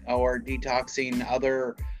caffeine or detoxing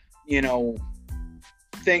other,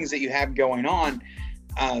 things that you have going on.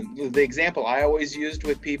 The example I always used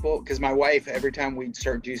with people, because my wife, every time we'd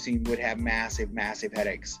start juicing, would have massive, massive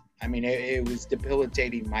headaches. I mean, it was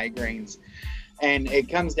debilitating migraines. And it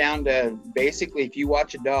comes down to basically, if you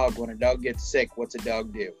watch a dog, when a dog gets sick, what's a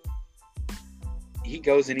dog do? He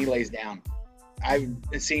goes and he lays down. I've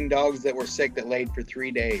seen dogs that were sick that laid for 3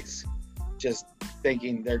 days, just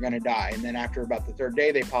thinking they're going to die. And then after about the third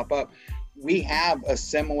day, they pop up. We have a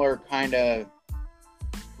similar kind of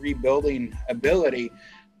rebuilding ability,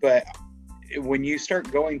 but when you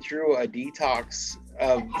start going through a detox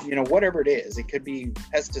of, whatever it is, it could be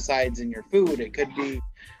pesticides in your food. It could be,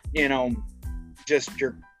 just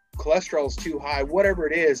your cholesterol's too high, whatever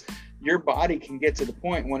it is, your body can get to the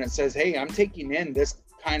point when it says, hey, I'm taking in this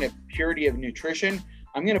kind of purity of nutrition.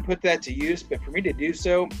 I'm going to put that to use, but for me to do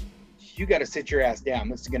so, you got to sit your ass down.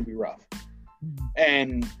 This is going to be rough.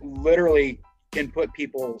 And literally can put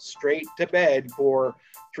people straight to bed for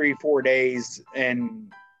 3-4 days.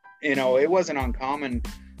 And, it wasn't uncommon.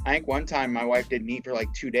 I think one time my wife didn't eat for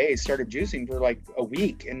like 2 days, started juicing for like a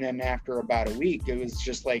week. And then after about a week, it was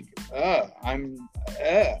just like, I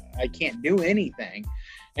can't do anything.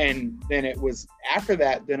 And then it was after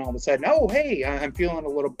that, then all of a sudden, oh, hey, I'm feeling a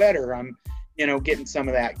little better. I'm, getting some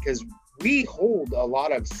of that, because we hold a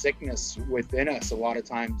lot of sickness within us a lot of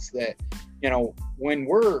times that, when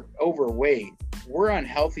we're overweight, we're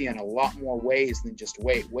unhealthy in a lot more ways than just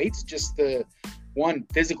weight. Weight's just the one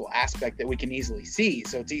physical aspect that we can easily see.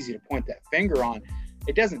 So it's easy to point that finger on.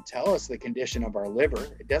 It doesn't tell us the condition of our liver.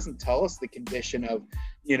 It doesn't tell us the condition of,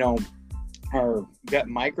 our gut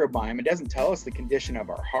microbiome. It doesn't tell us the condition of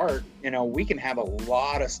our heart. We can have a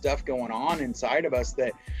lot of stuff going on inside of us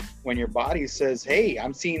that when your body says, hey,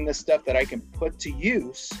 I'm seeing this stuff that I can put to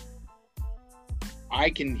use, I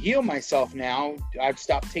can heal myself now. I've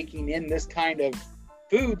stopped taking in this kind of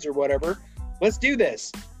foods or whatever. Let's do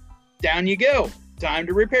this. Down you go. Time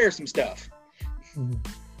to repair some stuff. So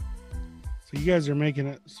you guys are making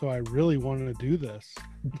it so I really want to do this.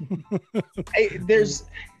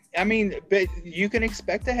 But you can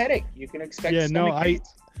expect a headache. You can expect. Yeah, no,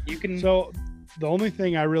 you can. So the only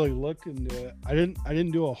thing I really looked into it, I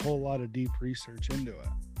didn't do a whole lot of deep research into it,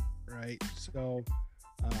 right? So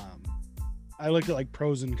I looked at like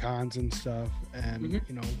pros and cons and stuff, and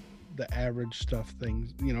the average stuff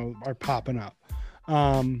things are popping up.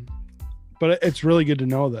 But it's really good to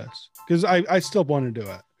know this, because I still want to do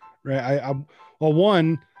it, right? I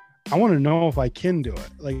want to know if I can do it,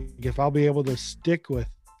 like if I'll be able to stick with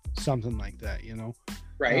something like that,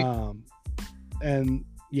 right? And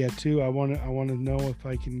yeah, too, I want to know if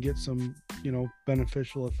I can get some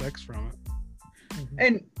beneficial effects from it.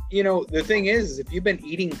 And the thing is if you've been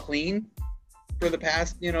eating clean for the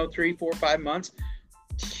past 3, 4, 5 months,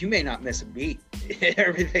 you may not miss a beat.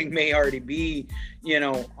 Everything may already be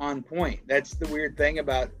on point. That's the weird thing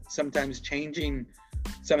about sometimes changing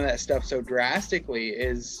some of that stuff so drastically,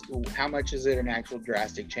 is how much is it an actual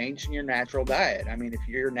drastic change in your natural diet? I mean, if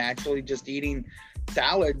you're naturally just eating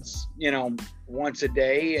salads once a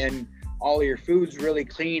day and all of your food's really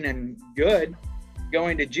clean and good,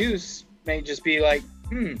 going to juice may just be like,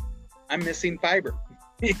 I'm missing fiber.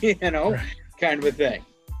 Right. Kind of a thing.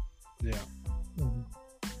 Yeah.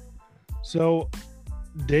 So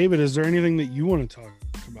David, is there anything that you want to talk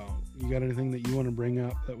about? You got anything that you want to bring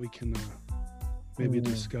up that we can maybe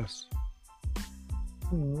discuss?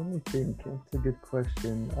 Let me think. That's a good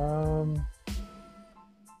question.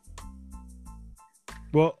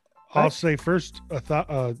 Well, I'll say first,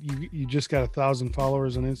 you just got 1,000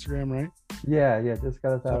 followers on Instagram, right? Yeah, just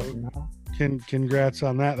got 1,000 now. Congrats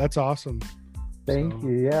on that. That's awesome. Thank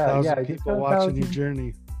you. Yeah, 1,000 people watching your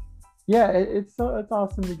journey. Yeah, it's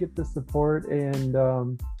awesome to get the support and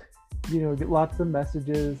get lots of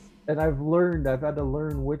messages. And I've had to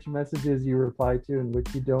learn which messages you reply to and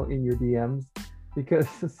which you don't in your DMs, because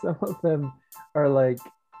some of them are like,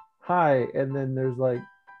 hi, and then there's like,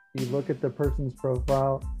 you look at the person's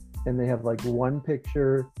profile and they have like one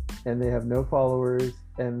picture and they have no followers,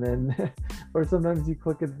 and then or sometimes you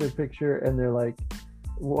click at the picture and they're like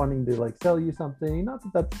wanting to like sell you something. Not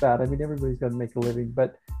that that's bad. I mean, everybody's got to make a living,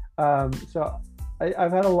 but so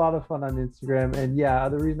I've had a lot of fun on Instagram. And yeah,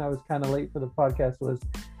 the reason I was kind of late for the podcast was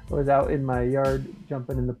I was out in my yard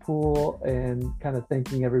jumping in the pool and kind of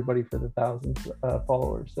thanking everybody for the 1,000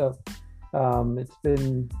 followers. So it's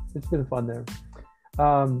been fun there.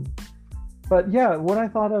 But yeah, what I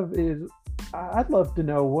thought of is I'd love to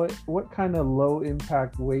know what kind of low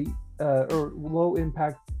impact weight or low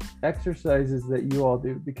impact exercises that you all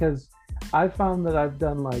do, because I found that I've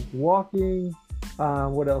done like walking.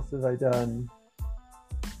 What else have I done?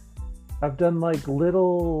 I've done like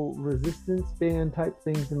little resistance band type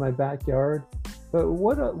things in my backyard. But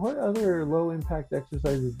what other low impact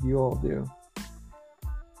exercises do you all do?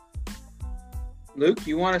 Luke,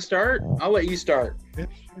 you want to start? I'll let you start.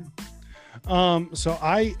 So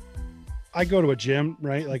I go to a gym,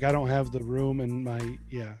 right? Like I don't have the room in my,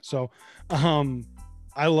 So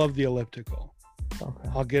I love the elliptical. Okay.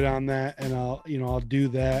 I'll get on that and I'll do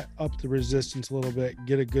that, up the resistance a little bit,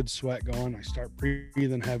 get a good sweat going. I start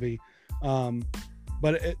breathing heavy.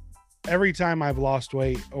 But every time I've lost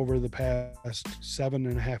weight over the past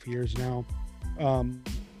 7.5 years now,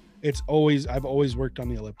 I've always worked on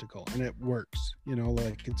the elliptical, and it works.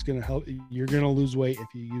 Like it's going to help. You're going to lose weight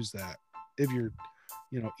if you use that, if you're,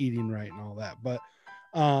 eating right and all that. But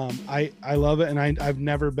I love it, and I've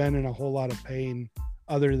never been in a whole lot of pain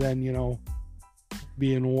other than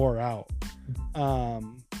being wore out.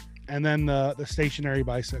 And then the stationary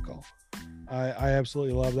bicycle, I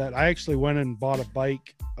absolutely love that. I actually went and bought a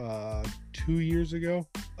bike 2 years ago,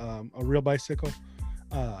 a real bicycle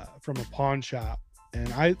from a pawn shop.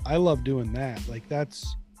 And I love doing that. Like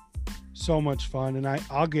that's so much fun. And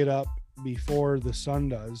I'll get up before the sun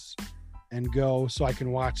does and go so I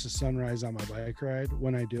can watch the sunrise on my bike ride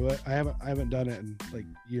when I do it. I haven't done it in like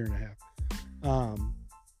a year and a half.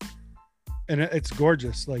 And it's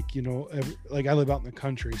gorgeous. Like, like I live out in the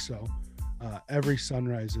country, so every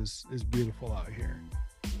sunrise is beautiful out here.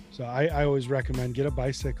 So I always recommend get a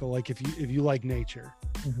bicycle. Like if you like nature.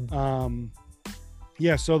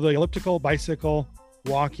 Mm-hmm. So the elliptical, bicycle,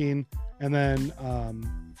 walking, and then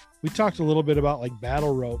we talked a little bit about like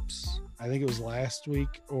battle ropes. I think it was last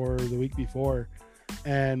week or the week before.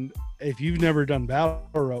 And if you've never done battle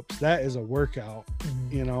ropes, that is a workout,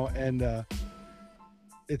 mm-hmm. And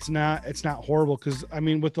it's not horrible because I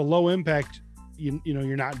mean with the low impact,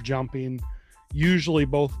 you're not jumping. Usually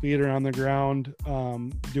both feet are on the ground,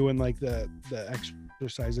 doing like the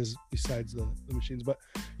exercises besides the machines, but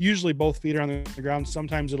usually both feet are on the ground.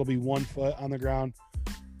 Sometimes it'll be 1 foot on the ground,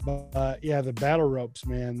 but the battle ropes,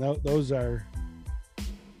 man, those are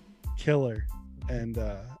killer, and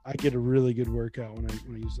I get a really good workout when I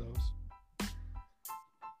use those.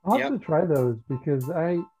 I'll have to try those because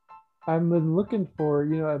I've been looking for,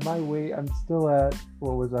 at my weight, I'm still at,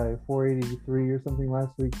 483 or something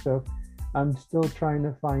last week. So I'm still trying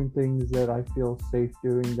to find things that I feel safe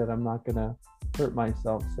doing that I'm not going to hurt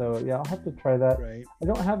myself. So yeah, I'll have to try that. Right. I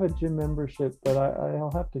don't have a gym membership, but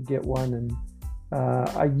I'll have to get one. And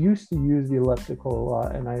I used to use the elliptical a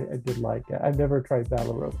lot, and I did like it. I've never tried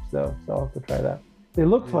battle ropes though, so I'll have to try that. They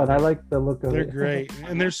look fun. I like the look of it. They're great.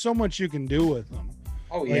 And there's so much you can do with them.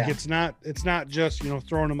 Oh yeah. Like it's not just,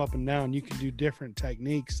 throwing them up and down. You can do different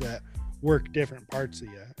techniques that work different parts of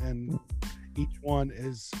you, and each one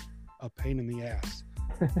is a pain in the ass.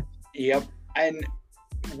 Yep. And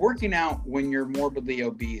working out when you're morbidly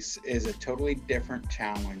obese is a totally different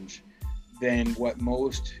challenge than what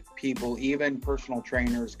most people, even personal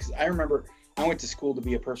trainers, because I remember I went to school to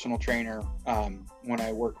be a personal trainer when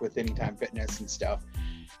I worked with Anytime Fitness and stuff.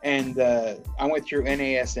 And I went through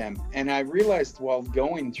NASM, and I realized while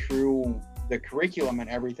going through the curriculum and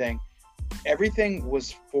everything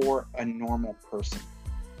was for a normal person.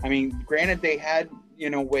 I mean, granted, they had,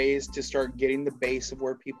 ways to start getting the base of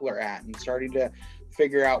where people are at and starting to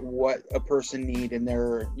figure out what a person need and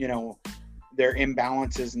their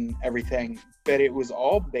imbalances and everything. But it was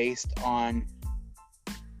all based on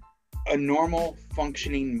a normal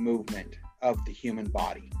functioning movement of the human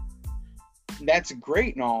body. That's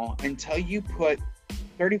great and all until you put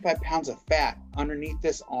 35 pounds of fat underneath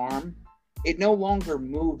this arm. It no longer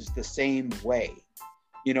moves the same way.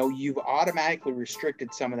 You know, you've automatically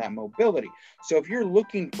restricted some of that mobility. So if you're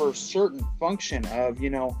looking for a certain function of,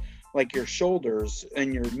 you know, like your shoulders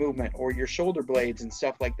and your movement or your shoulder blades and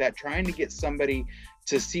stuff like that, trying to get somebody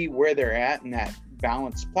to see where they're at in that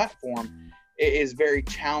balanced platform, it is very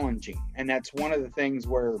challenging. And that's one of the things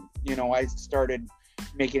where, you know, I started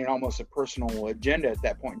making it almost a personal agenda at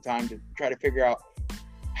that point in time to try to figure out,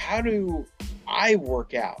 how do I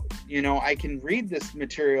work out? You know, I can read this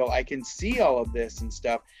material, I can see all of this and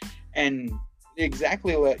stuff. And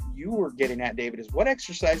exactly what you were getting at, David, is what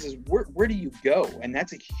exercises, where do you go? And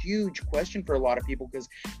that's a huge question for a lot of people, because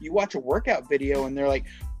you watch a workout video and they're like,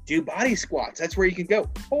 do body squats, that's where you can go.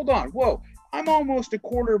 Hold on, whoa, I'm almost a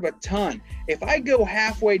quarter of a ton. If I go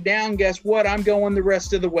halfway down, guess what? I'm going the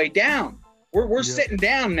rest of the way down. We're sitting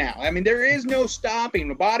down now. I mean, there is no stopping.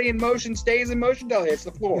 The body in motion stays in motion until it hits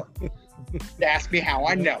the floor. Ask me how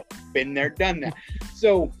I know. Been there, done that.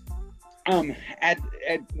 So, at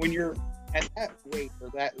when you're at that weight or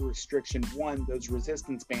that restriction, one, those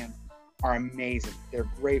resistance bands are amazing.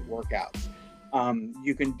 They're great workouts.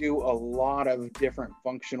 You can do a lot of different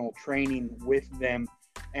functional training with them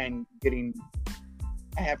and getting.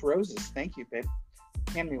 I have roses. Thank you, babe.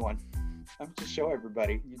 Hand me one. I'm just show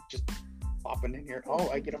everybody. You just popping in here. Oh,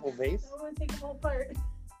 I get a whole vase. I want to take a whole part.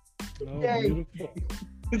 Oh, Yay.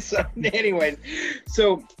 So anyways,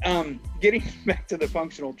 so getting back to the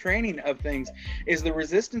functional training of things is the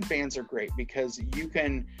resistance bands are great because you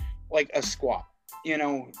can, like a squat, you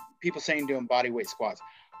know, people saying doing body weight squats.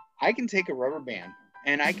 I can take a rubber band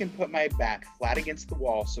and I can put my back flat against the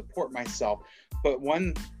wall, support myself, put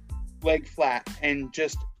one leg flat and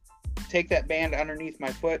just take that band underneath my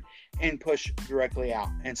foot and push directly out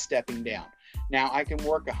and stepping down. Now I can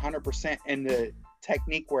work 100% in the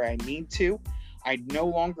technique where I need to. I no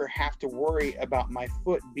longer have to worry about my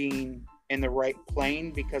foot being in the right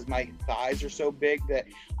plane because my thighs are so big that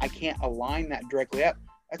I can't align that directly up.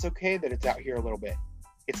 That's okay that it's out here a little bit.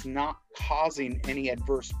 It's not causing any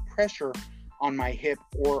adverse pressure on my hip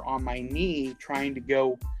or on my knee trying to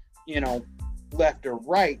go, you know, left or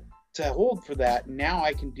right to hold for that. Now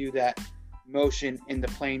I can do that motion in the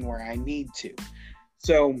plane where I need to.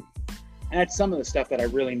 So that's some of the stuff that I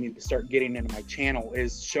really need to start getting into my channel,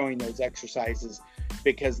 is showing those exercises,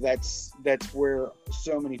 because that's where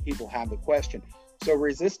so many people have the question. So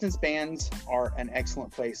resistance bands are an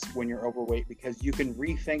excellent place when you're overweight, because you can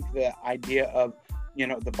rethink the idea of, you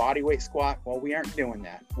know, the body weight squat. Well, we aren't doing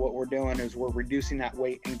that. What we're doing is we're reducing that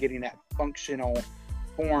weight and getting that functional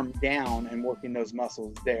form down and working those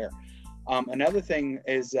muscles there. Another thing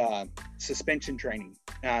is suspension training.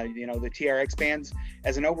 You know, the TRX bands,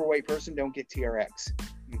 as an overweight person, don't get TRX.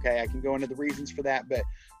 Okay, I can go into the reasons for that, but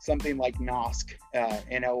something like NOSK,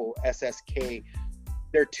 NOSSK,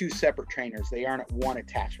 they're two separate trainers. They aren't at one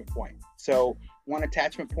attachment point. So one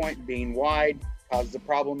attachment point being wide causes a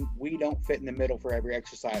problem. We don't fit in the middle for every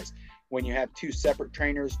exercise. When you have two separate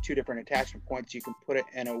trainers, two different attachment points, you can put it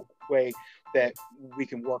in a way that we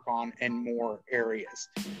can work on in more areas.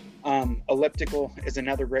 Elliptical is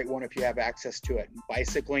another great one if you have access to it.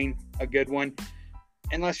 Bicycling, a good one,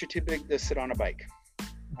 unless you're too big to sit on a bike.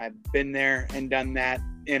 I've been there and done that,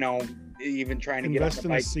 you know, even trying to Invest get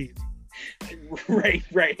on the bike. Seat.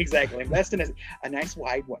 Right, exactly. Invest in a nice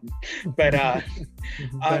wide one. But a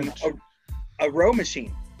row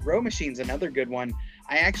machine. Row machine's another good one.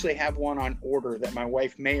 I actually have one on order that my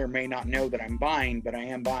wife may or may not know that I'm buying, but I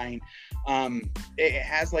am buying. It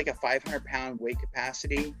has like a 500-pound weight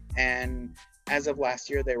capacity, and as of last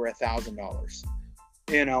year, they were $1,000.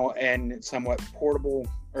 You know, and somewhat portable,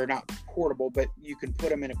 or not portable, but you can put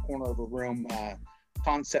them in a corner of a room.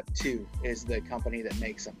 Concept 2 is the company that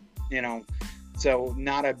makes them. You know, so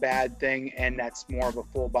not a bad thing, and that's more of a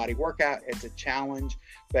full body workout. It's a challenge,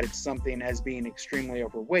 but it's something, as being extremely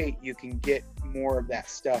overweight, you can get more of that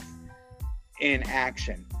stuff in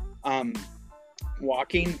action.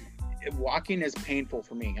 Walking is painful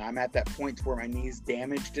for me. I'm at that point where my knee's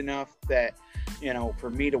damaged enough that, you know, for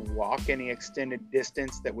me to walk any extended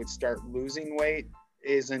distance that would start losing weight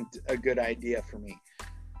isn't a good idea for me.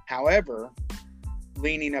 However,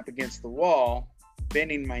 leaning up against the wall,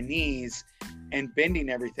 bending my knees and bending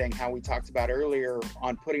everything, how we talked about earlier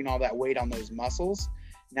on putting all that weight on those muscles,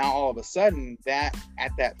 now all of a sudden that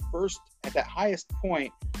at that highest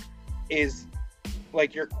point is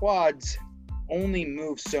like your quads only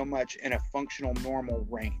move so much in a functional normal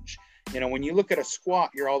range. You know, when you look at a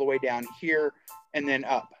squat, you're all the way down here and then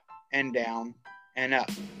up and down and up.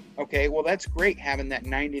 Okay, well, that's great having that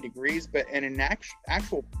 90 degrees, but in an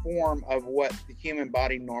actual form of what the human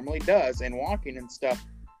body normally does and walking and stuff,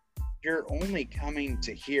 you're only coming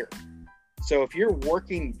to here. So if you're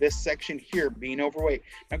working this section here, being overweight,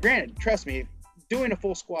 now granted, trust me, doing a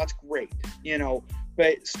full squat's great, you know,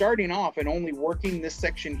 but starting off and only working this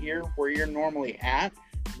section here where you're normally at,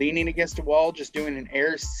 leaning against a wall, just doing an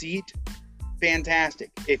air seat,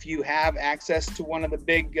 fantastic. If you have access to one of the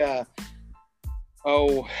big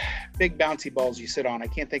big bouncy balls you sit on, I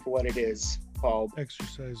can't think of what it is called.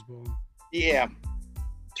 Exercise ball. Yeah,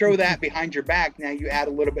 throw that behind your back. Now you add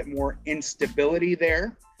a little bit more instability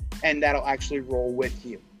there, and that'll actually roll with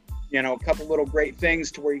you. You know, a couple little great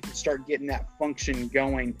things to where you can start getting that function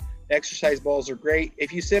going. The exercise balls are great.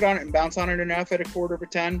 If you sit on it and bounce on it enough at 1/4 of a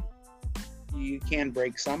ton, you can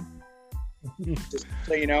break some. Just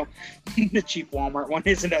so you know, the cheap Walmart one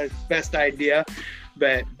isn't a best idea,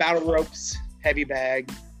 but battle ropes, heavy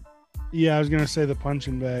bag. Yeah, I was gonna say the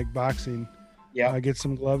punching bag, boxing. Yeah, get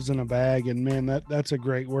some gloves and a bag, and man, that's a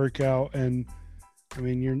great workout. And I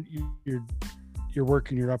mean, you're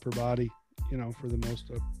working your upper body, you know, for the most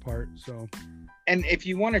part. So, and if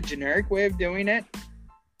you want a generic way of doing it,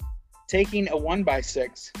 taking a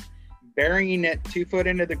 1x6, burying it 2 foot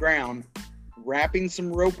into the ground, wrapping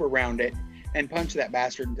some rope around it, and punch that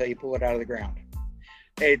bastard until you pull it out of the ground.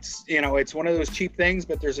 It's, you know, it's one of those cheap things,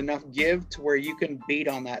 but there's enough give to where you can beat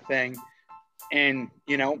on that thing. And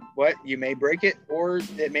you know what? You may break it, or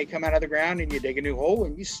it may come out of the ground and you dig a new hole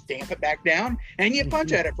and you stamp it back down and you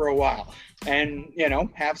punch at it for a while and, you know,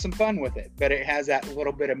 have some fun with it. But it has that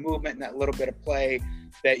little bit of movement and that little bit of play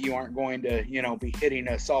that you aren't going to, you know, be hitting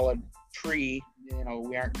a solid tree. You know,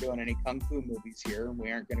 we aren't doing any kung fu movies here.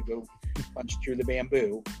 We aren't going to go punch through the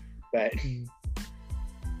bamboo. But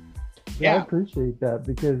yeah, I appreciate that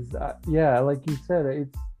because, yeah, like you said,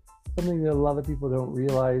 it's something that a lot of people don't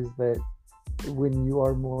realize, that when you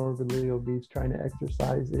are morbidly obese trying to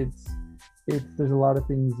exercise, it's there's a lot of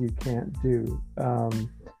things you can't do,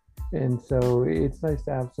 and so it's nice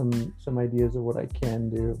to have some ideas of what I can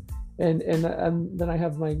do, and then I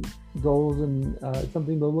have my goals and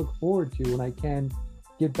something to look forward to when I can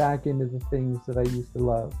get back into the things that I used to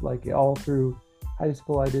love. Like all through high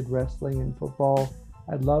school, I did wrestling and football.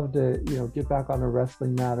 I'd love to, you know, get back on a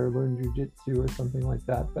wrestling mat or learn jiu-jitsu or something like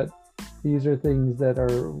that, but these are things that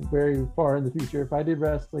are very far in the future. If I did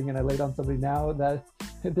wrestling and I laid on somebody now, that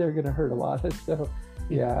they're going to hurt a lot. So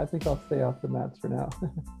yeah, I think I'll stay off the mats for now.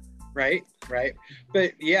 Right.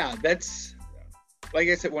 But yeah, that's, like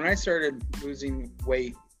I said, when I started losing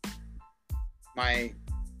weight, my,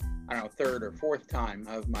 I don't know, 3rd or 4th time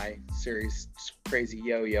of my serious crazy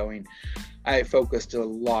yo-yoing, I focused a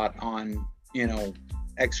lot on, you know,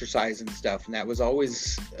 exercise and stuff. And that was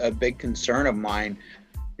always a big concern of mine.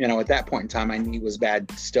 You know, at that point in time, my knee was bad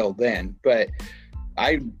still then, but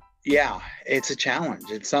it's a challenge.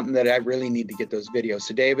 It's something that I really need to get those videos.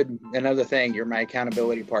 So David, another thing, you're my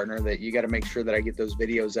accountability partner, that you got to make sure that I get those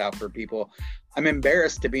videos out for people. I'm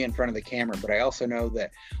embarrassed to be in front of the camera, but I also know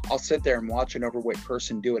that I'll sit there and watch an overweight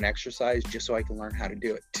person do an exercise just so I can learn how to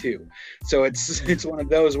do it too. So it's one of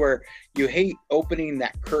those where you hate opening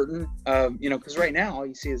that curtain of, you know, because right now all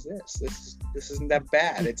you see is this isn't that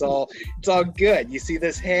bad. It's all good. You see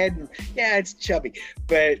this head and yeah, it's chubby,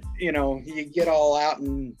 but you know, you get all out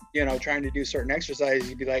and, you know, trying to do certain exercises,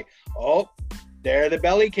 you'd be like, oh, there the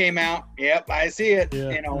belly came out. Yep, I see it.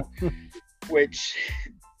 Yeah. You know, which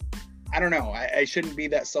I don't know. I shouldn't be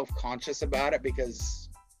that self-conscious about it because,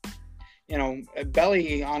 you know, a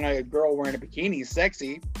belly on a girl wearing a bikini is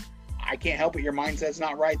sexy. I can't help it. Your mindset's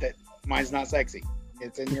not right that mine's not sexy.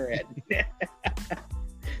 It's in your head.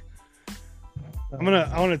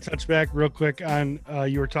 I want to touch back real quick on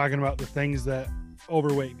you were talking about the things that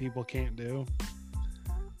overweight people can't do,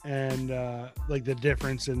 and like the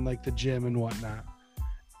difference in like the gym and whatnot.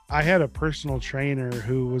 I had a personal trainer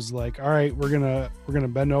who was like, all right, we're gonna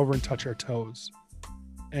bend over and touch our toes.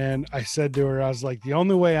 And I said to her, I was like, the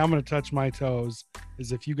only way I'm gonna touch my toes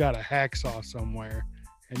is if you got a hacksaw somewhere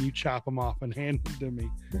and you chop them off and hand them to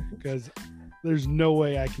me, because there's no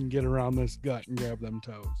way I can get around this gut and grab them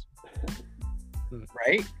toes.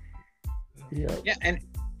 Right? Yeah, and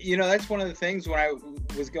you know, that's one of the things when I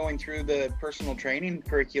was going through the personal training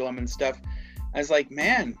curriculum and stuff, I was like,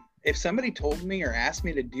 man, if somebody told me or asked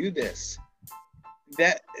me to do this,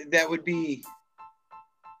 that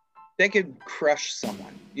could crush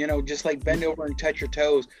someone, you know, just like bend over and touch your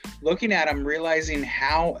toes. Looking at them, realizing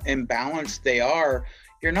how imbalanced they are,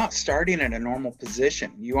 you're not starting at a normal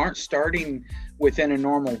position. You aren't starting within a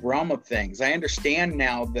normal realm of things. I understand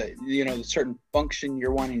now that, you know, the certain function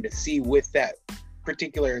you're wanting to see with that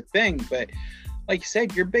particular thing, but like you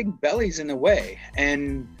said, your big belly's in the way.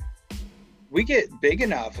 And we get big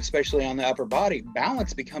enough, especially on the upper body,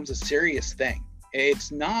 balance becomes a serious thing.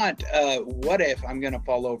 It's not what if I'm going to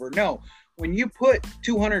fall over. No, when you put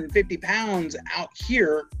 250 pounds out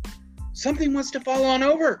here, something wants to fall on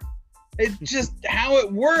over. It's just how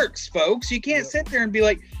it works, folks. You can't sit there and be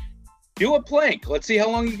like, do a plank. Let's see how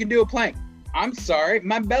long you can do a plank. I'm sorry,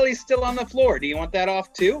 my belly's still on the floor. Do you want that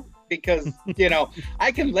off too? Because, you know,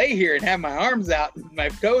 I can lay here and have my arms out and my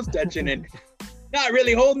toes touching and not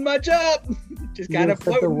really holding much up. Just kind of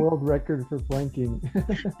floating. The world record for planking.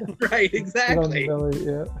 Right, exactly. Belly,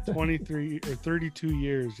 yeah. 23 or 32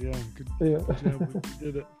 years. Yeah. Good job. We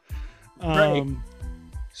did it. Right.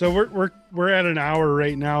 So we're at an hour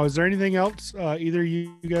right now. Is there anything else either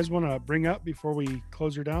you guys want to bring up before we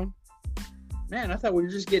close her down? Man, I thought we were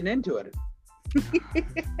just getting into it.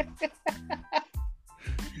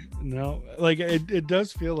 No, like it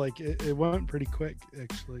does feel like it went pretty quick,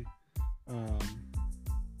 actually. I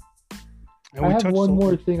have one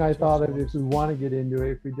more thing I thought of if we want to get into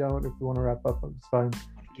it. If we don't, if we want to wrap up, it's fine.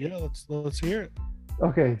 Yeah, let's hear it.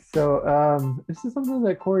 Okay, so this is something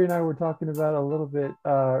that Corey and I were talking about a little bit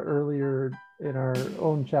earlier in our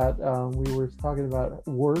own chat. We were talking about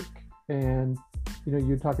work, and you know, you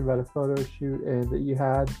were talking about a photo shoot and that you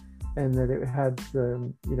had, and that it had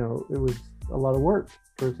you know, it was a lot of work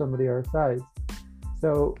for somebody our size.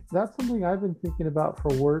 So that's something I've been thinking about for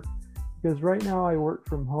work, because right now I work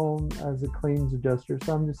from home as a claims adjuster,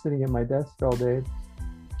 so I'm just sitting at my desk all day.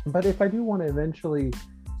 But if I do want to eventually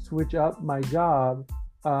switch up my job,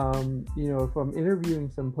 you know, if I'm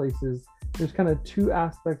interviewing some places, there's kind of two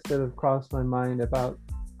aspects that have crossed my mind about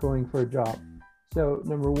going for a job. So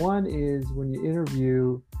number one is, when you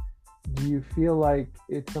interview, do you feel like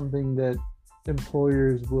it's something that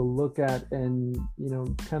employers will look at and, you know,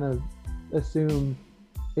 kind of assume,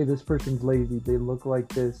 hey, this person's lazy, they look like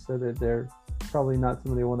this, so that they're probably not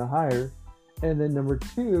somebody I want to hire. And then number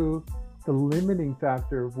two, the limiting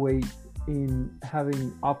factor of weight in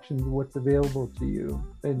having options, what's available to you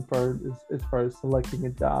as far as selecting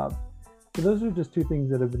a job. So those are just two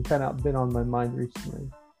things that have been on my mind recently.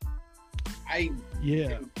 I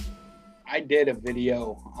did a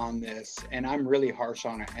video on this, and I'm really harsh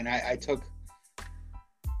on it, and I took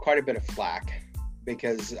quite a bit of flack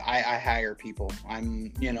because I hire people.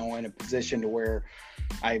 I'm, you know, in a position to where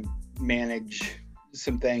I manage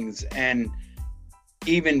some things, and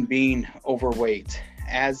even being overweight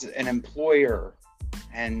as an employer,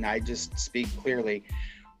 and I just speak clearly,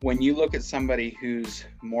 when you look at somebody who's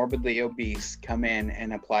morbidly obese come in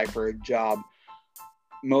and apply for a job,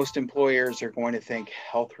 most employers are going to think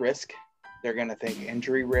health risk, they're going to think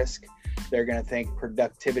injury risk, they're going to think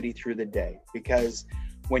productivity through the day. Because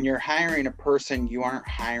when you're hiring a person, you aren't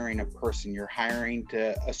hiring a person, you're hiring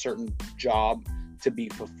to a certain job to be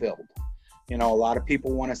fulfilled. You know, a lot of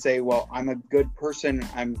people want to say, well, I'm a good person,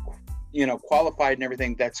 I'm, you know, qualified and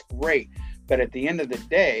everything. That's great. But at the end of the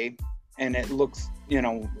day, and it looks, you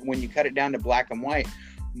know, when you cut it down to black and white,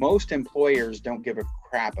 most employers don't give a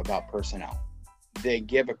crap about personnel. They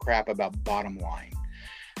give a crap about bottom line.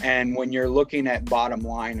 And when you're looking at bottom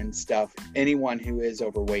line and stuff, anyone who is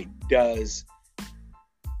overweight does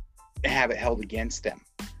have it held against them,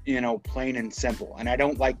 you know, plain and simple. And I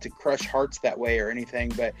don't like to crush hearts that way or anything,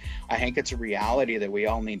 but I think it's a reality that we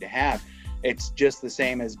all need to have. It's just the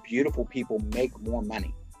same as beautiful people make more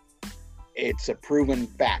money. It's a proven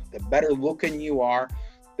fact. The better looking you are,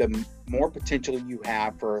 the more potential you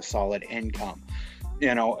have for a solid income.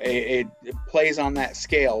 You know, it plays on that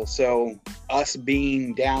scale. So us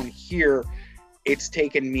being down here, it's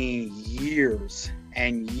taken me years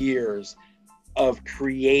and years of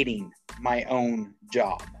creating my own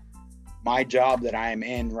job. My job that I am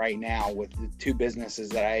in right now with the two businesses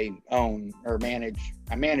that I own or manage.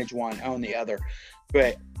 I manage one, own the other,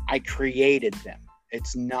 but I created them.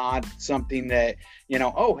 It's not something that, you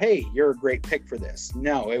know, oh, hey, you're a great pick for this.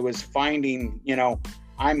 No, it was finding, you know,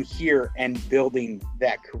 I'm here and building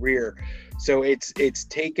that career. So it's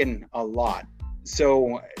taken a lot.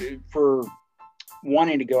 So for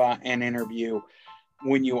wanting to go out and interview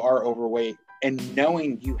when you are overweight and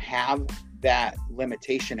knowing you have that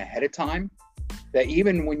limitation ahead of time, that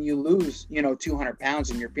even when you lose, you know, 200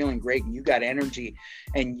 pounds and you're feeling great and you got energy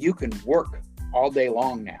and you can work all day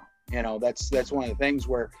long now, you know, that's one of the things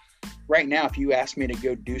where right now, if you ask me to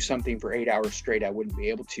go do something for 8 hours straight, I wouldn't be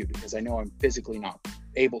able to, because I know I'm physically not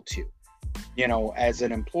able to. You know, as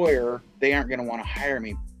an employer, they aren't going to want to hire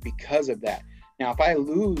me because of that. Now, if I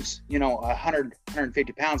lose, you know,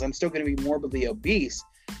 150 pounds, I'm still going to be morbidly obese,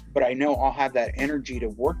 but I know I'll have that energy to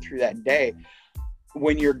work through that day.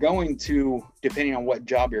 when you're going to, depending on what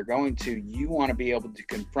job you're going to, you want to be able to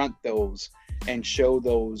confront those and show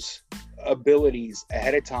those abilities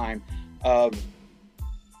ahead of time of,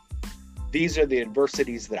 these are the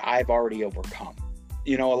adversities that I've already overcome.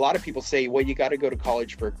 You know, a lot of people say, well, you got to go to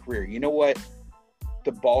college for a career. You know what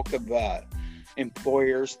the bulk of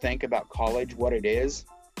employers think about college, what it is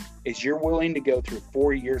you're willing to go through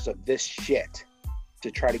 4 years of this shit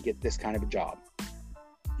to try to get this kind of a job.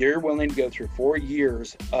 You're willing to go through 4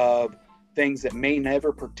 years of things that may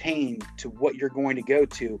never pertain to what you're going to go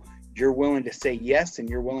to. You're willing to say yes, and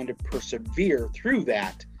you're willing to persevere through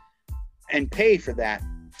that and pay for that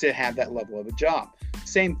to have that level of a job.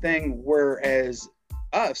 Same thing, whereas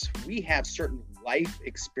us, we have certain life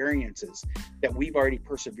experiences that we've already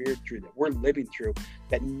persevered through, that we're living through,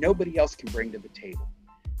 that nobody else can bring to the table.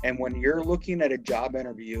 And when you're looking at a job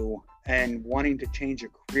interview and wanting to change your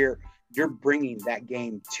career, you're bringing that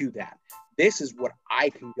game to that. This is what I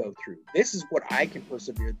can go through. This is what I can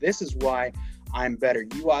persevere. This is why I'm better.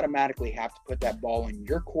 You automatically have to put that ball in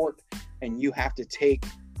your court, and you have to take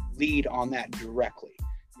lead on that directly.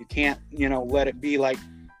 You can't, you know, let it be like,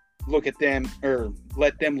 look at them, or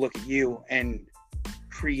let them look at you and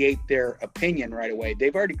create their opinion right away.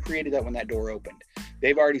 They've already created that when that door opened.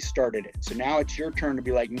 They've already started it. So now it's your turn to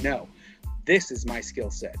be like, no, this is my skill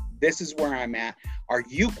set. This is where I'm at. Are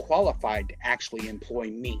you qualified to actually employ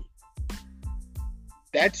me?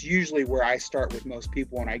 That's usually where I start with most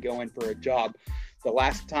people when I go in for a job. The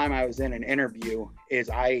last time I was in an interview is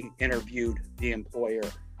I interviewed the employer.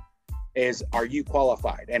 Is, are you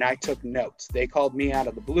qualified? And I took notes. They called me out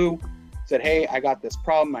of the blue, said, hey, I got this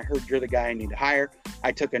problem. I heard you're the guy I need to hire.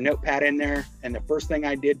 I took a notepad in there, and the first thing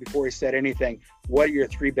I did before he said anything, what are your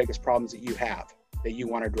 3 biggest problems that you have that you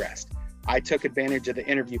want addressed? I took advantage of the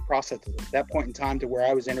interview process at that point in time to where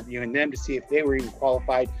I was interviewing them to see if they were even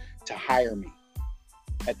qualified to hire me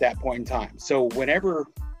at that point in time. So whenever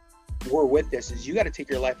we're with this, is you got to take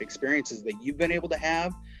your life experiences that you've been able to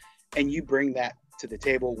have, and you bring that to the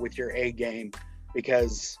table with your A game,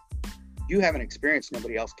 because you have an experience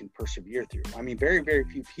nobody else can persevere through. I mean, very, very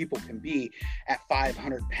few people can be at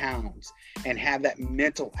 500 pounds and have that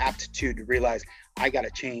mental aptitude to realize, I got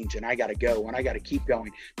to change, and I got to go, and I got to keep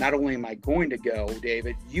going. Not only am I going to go,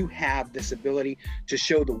 David, you have this ability to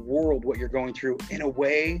show the world what you're going through in a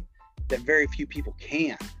way that very few people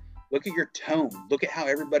can. Look at your tone. Look at how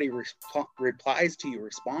everybody replies to you,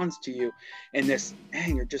 responds to you, and this,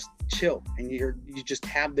 man, you're just chill, and you just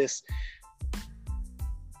have this,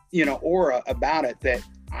 you know, aura about it that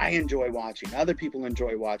I enjoy watching. Other people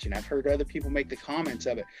enjoy watching. I've heard other people make the comments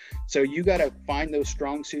of it. So you got to find those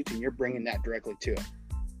strong suits, and you're bringing that directly to it.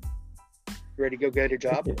 You ready to go get a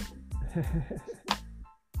job?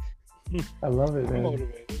 I love it,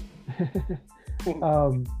 man.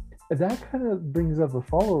 That kind of brings up a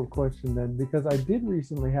follow-up question then, because I did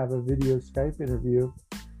recently have a video Skype interview,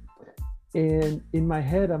 and in my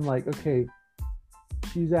head, I'm like, okay,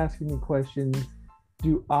 she's asking me questions.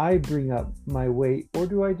 Do I bring up my weight, or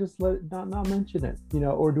do I just let it not mention it? You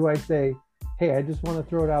know, or do I say, hey, I just want to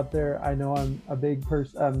throw it out there. I know I'm a big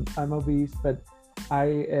person. I'm obese, but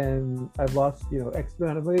I've lost, you know, X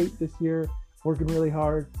amount of weight this year, working really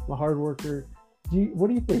hard. I'm a hard worker. What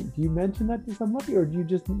do you think? Do you mention that to somebody, or do you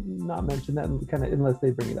just not mention that kind of unless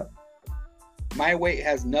they bring it up? My weight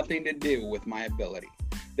has nothing to do with my ability.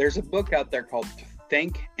 There's a book out there called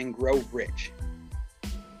Think and Grow Rich.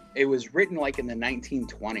 It was written like in the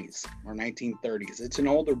 1920s or 1930s. It's an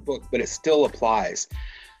older book, but it still applies.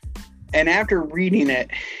 And after reading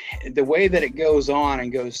it, the way that it goes on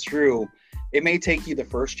and goes through, it may take you the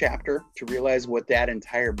first chapter to realize what that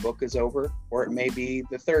entire book is over, or it may be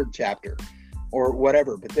the third chapter or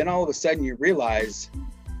whatever. But then all of a sudden you realize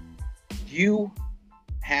you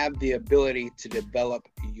have the ability to develop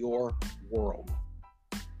your world.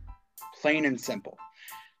 Plain and simple.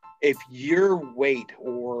 If your weight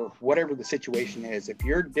or whatever the situation is, if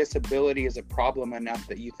your disability is a problem enough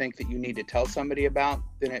that you think that you need to tell somebody about,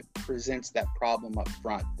 then it presents that problem up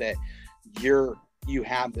front, that you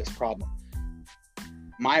have this problem.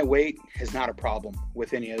 My weight is not a problem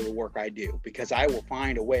with any of the work I do, because I will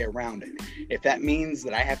find a way around it. If that means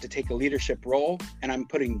that I have to take a leadership role and I'm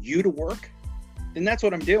putting you to work, then that's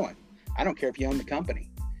what I'm doing. I don't care if you own the company.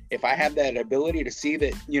 If I have that ability to see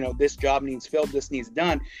that, you know, this job needs filled, this needs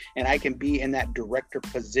done, and I can be in that director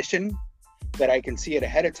position, that I can see it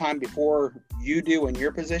ahead of time before you do in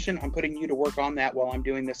your position, I'm putting you to work on that while I'm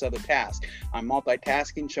doing this other task. I'm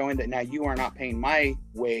multitasking, showing that now you are not paying my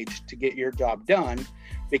wage to get your job done,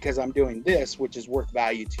 because I'm doing this, which is worth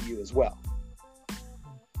value to you as well.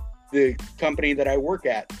 The company that I work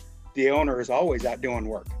at, the owner is always out doing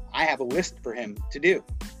work. I have a list for him to do,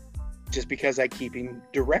 just because I keep him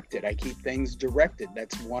directed. I keep things directed.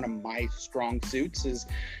 That's one of my strong suits, is,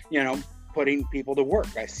 you know, putting people to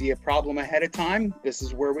work. I see a problem ahead of time. This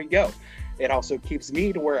is where we go. It also keeps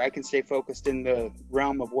me to where I can stay focused in the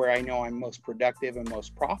realm of where I know I'm most productive and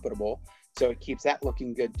most profitable. So it keeps that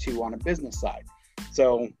looking good too on a business side.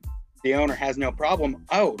 So the owner has no problem.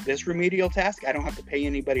 Oh, this remedial task, I don't have to pay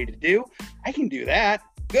anybody to do. I can do that.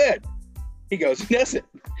 Good. He goes and does it,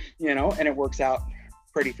 you know, and it works out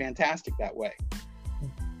pretty fantastic that way.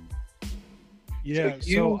 Yeah.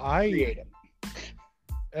 So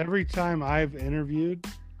every time I've interviewed,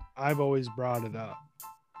 I've always brought it up.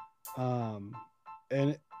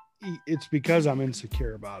 And it's because I'm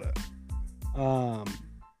insecure about it.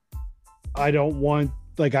 I don't want,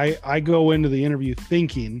 like, I go into the interview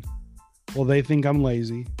thinking, well, they think I'm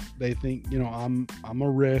lazy. They think, you know, I'm a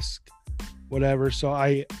risk, whatever. So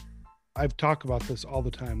I've talked about this all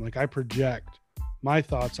the time. Like, I project my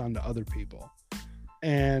thoughts onto other people.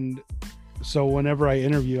 And so whenever I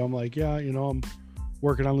interview, I'm like, yeah, you know, I'm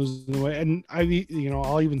working on losing the weight. And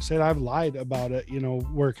I'll even say I've lied about it, you know,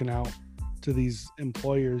 working out to these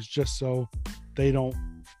employers just so they don't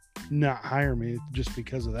not hire me just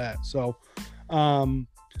because of that. So,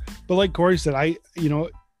 but like Corey said, you know,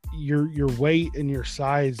 your weight and your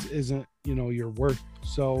size isn't, you know, your worth.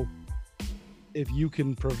 So if you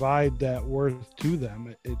can provide that worth to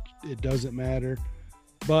them, it doesn't matter.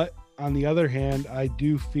 But on the other hand, I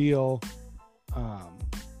do feel,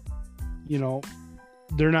 you know,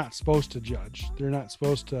 they're not supposed to judge. They're not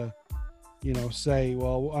supposed to, you know, say,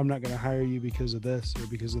 well, I'm not going to hire you because of this or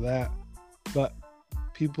because of that. But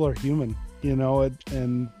people are human, you know,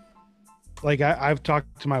 and like I've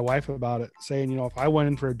talked to my wife about it, saying, you know, if I went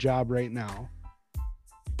in for a job right now,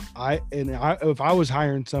 if I was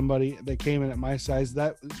hiring somebody that came in at my size,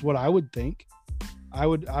 that's what I would think. I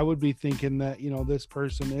would be thinking that, you know, this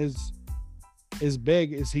person is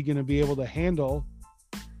big. Is he going to be able to handle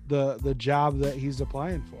the job that he's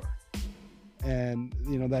applying for? And,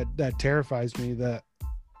 you know, that terrifies me that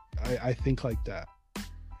I think like that.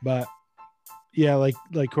 But yeah, like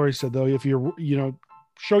Corey said, though, if you're, you know,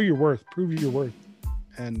 show your worth, prove your worth.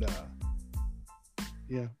 And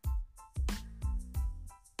yeah.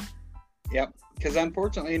 Yep. Because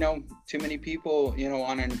unfortunately, you know, too many people, you know,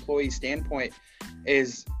 on an employee standpoint,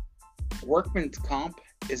 is workman's comp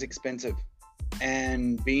is expensive,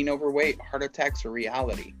 and being overweight, heart attacks are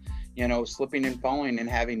reality. You know, slipping and falling and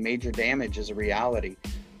having major damage is a reality.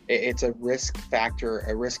 It's a risk factor,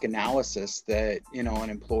 a risk analysis that, you know, an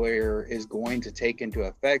employer is going to take into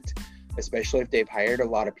effect, especially if they've hired a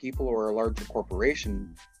lot of people or a larger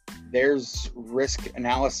corporation. There's risk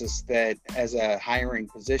analysis that as a hiring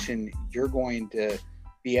position, you're going to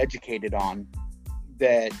be educated on,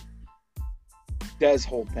 that does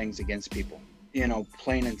hold things against people, you know,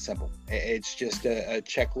 plain and simple. It's just a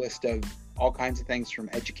checklist of all kinds of things, from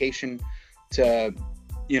education to,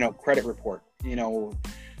 you know, credit report. You know,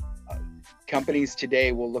 companies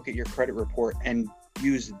today will look at your credit report and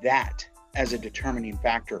use that as a determining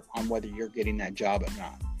factor on whether you're getting that job or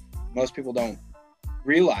not. Most people don't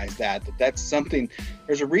realize that that's something.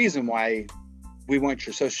 There's a reason why we want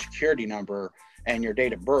your social security number and your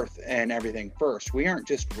date of birth and everything first. We aren't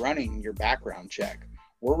just running your background check.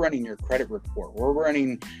 We're running your credit report. We're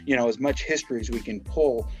running, you know, as much history as we can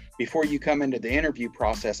pull before you come into the interview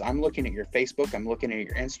process. I'm looking at your Facebook, I'm looking at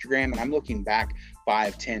your Instagram, and I'm looking back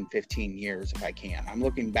 5, 10, 15 years if I can. I'm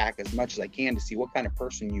looking back as much as I can to see what kind of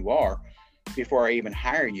person you are before I even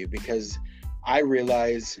hire you, because I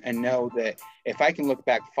realize and know that if I can look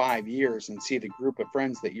back 5 years and see the group of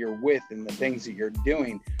friends that you're with and the things that you're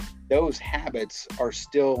doing, those habits are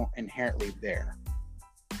still inherently there.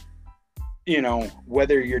 You know,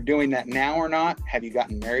 whether you're doing that now or not, have you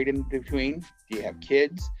gotten married in between? Do you have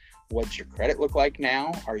kids? What's your credit look like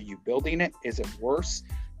now? Are you building it? Is it worse?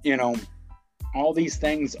 You know, all these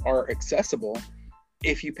things are accessible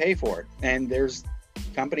if you pay for it. And there's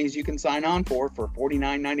companies you can sign on for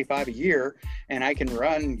 $49.95 a year, and I can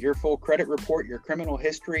run your full credit report, your criminal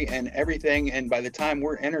history, and everything. And by the time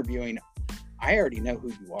we're interviewing, I already know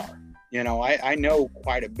who you are. You know, I know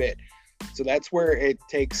quite a bit. So that's where it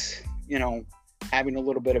takes, you know, having a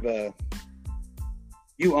little bit of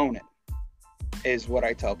you own it, is what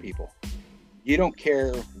I tell people. You don't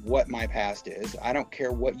care what my past is. I don't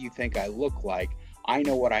care what you think I look like. I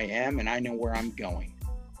know what I am, and I know where I'm going.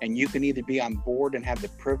 And you can either be on board and have the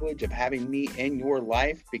privilege of having me in your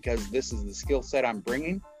life because this is the skill set I'm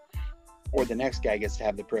bringing, or the next guy gets to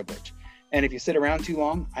have the privilege. And if you sit around too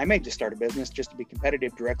long, I may just start a business just to be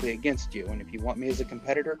competitive directly against you. And if you want me as a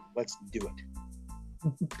competitor, let's do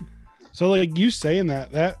it. So like you saying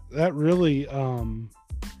that really, I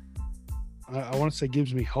want to say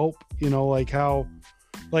gives me hope, like how,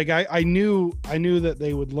 like I knew that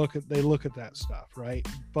they look at that stuff. Right.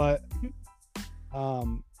 But,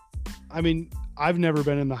 I mean, I've never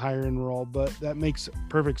been in the hiring role, but that makes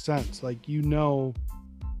perfect sense. Like,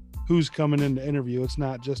 who's coming in to interview. It's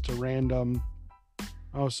not just a random,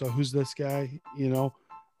 oh, so who's this guy?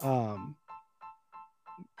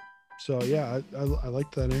 So yeah, I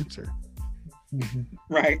like that answer.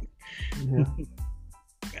 Right. Yeah.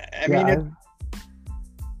 I mean,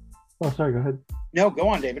 sorry, go ahead. No, go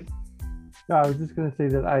on, David. No, I was just going to say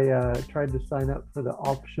that I tried to sign up for the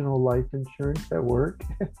optional life insurance at work,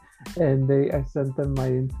 and I sent them my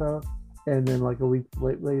info, and then like a week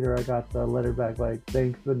later, I got the letter back like,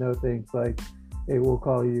 thanks but no thanks, like, hey, we'll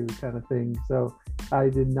call you kind of thing. So I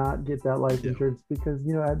did not get that life insurance because,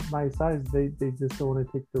 at my size, they just don't want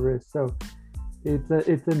to take the risk. So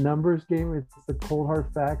it's a numbers game. It's the cold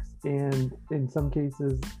hard facts, and in some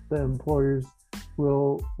cases, the employers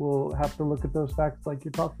will have to look at those facts like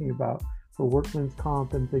you're talking about for workman's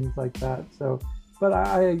comp and things like that. So, but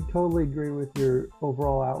I totally agree with your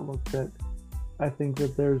overall outlook that I think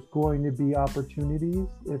that there's going to be opportunities.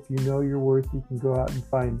 If you know your worth, you can go out and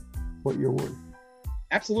find what you're worth.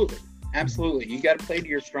 Absolutely. You got to play to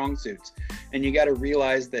your strong suits, and you got to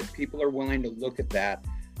realize that people are willing to look at that,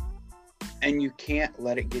 and you can't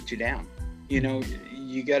let it get you down.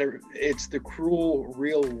 You got to, it's the cruel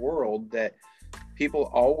real world that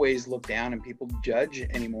people always look down and people judge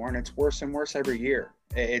anymore, and it's worse and worse every year.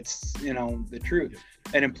 It's, the truth.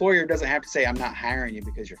 An employer doesn't have to say, I'm not hiring you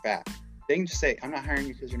because you're fat. They can just say, I'm not hiring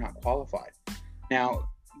you because you're not qualified. Now,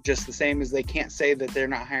 just the same as they can't say that they're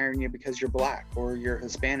not hiring you because you're black or you're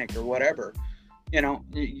Hispanic or whatever.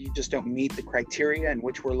 You just don't meet the criteria in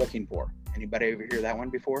which we're looking for. Anybody ever hear that one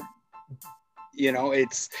before?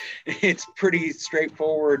 It's pretty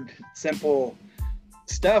straightforward, simple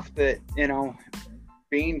stuff that,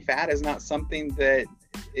 being fat is not something that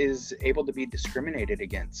is able to be discriminated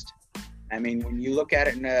against. I mean, when you look at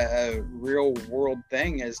it in a real world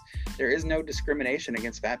thing, is there is no discrimination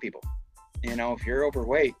against fat people. If you're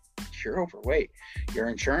overweight, you're overweight. Your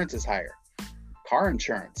insurance is higher. Car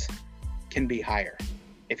insurance can be higher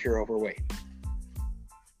if you're overweight,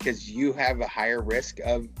 because you have a higher risk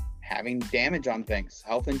of having damage on things.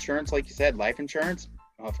 Health insurance, like you said, life insurance,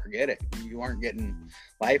 oh, forget it. You aren't getting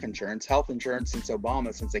life insurance. Health insurance since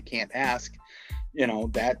Obama, since they can't ask,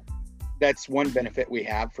 that's one benefit we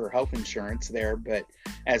have for health insurance there. But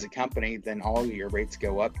as a company, then all your rates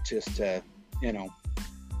go up just to,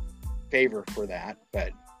 favor for that.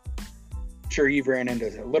 But sure, you've ran into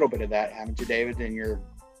a little bit of that, haven't you, David, in your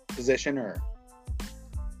position? Or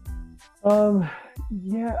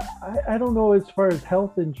yeah, I don't know. As far as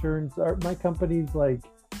health insurance, my company's like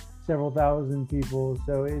several thousand people,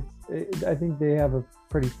 so I think they have a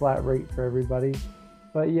pretty flat rate for everybody.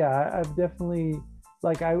 But yeah, I've definitely,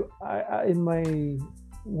 like, I in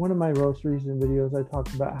one of my most recent videos, I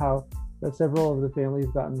talked about how that several of the families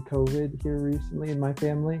gotten COVID here recently in my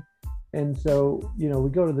family. And so, we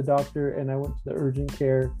go to the doctor, and I went to the urgent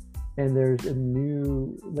care, and there's a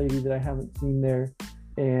new lady that I haven't seen there.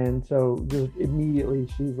 And so just immediately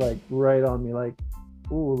she's like right on me, like,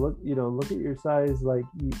 oh, look at your size, like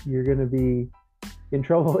you're going to be in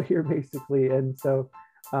trouble here, basically. And so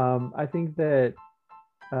I think that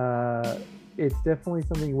it's definitely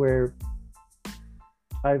something where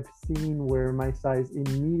I've seen where my size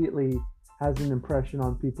immediately has an impression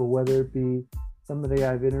on people, whether it be somebody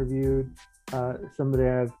I've interviewed, somebody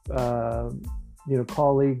I've,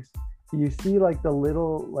 colleagues. You see like the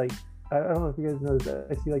little, like, I don't know if you guys know that,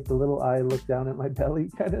 I see like the little eye look down at my belly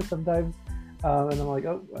kind of sometimes. And I'm like,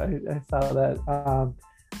 oh, I saw that.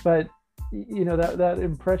 But, that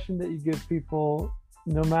impression that you give people,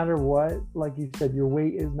 no matter what, like you said, your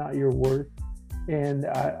weight is not your worth. And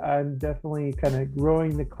I'm definitely kind of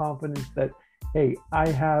growing the confidence that, hey,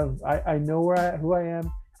 I know who I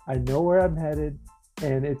am. I know where I'm headed.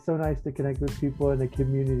 And it's so nice to connect with people in a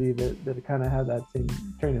community that kind of have that same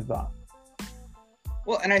train of thought.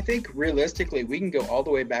 Well, and I think realistically, we can go all the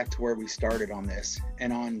way back to where we started on this,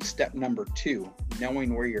 and on step number 2,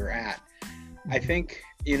 knowing where you're at. I think,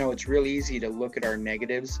 it's really easy to look at our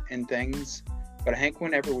negatives and things, but I think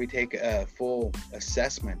whenever we take a full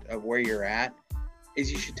assessment of where you're at,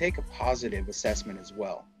 is you should take a positive assessment as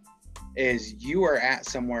well. Is you are at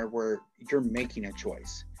somewhere where you're making a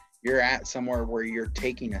choice. You're at somewhere where you're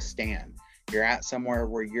taking a stand. You're at somewhere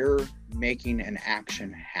where you're making an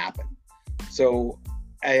action happen. So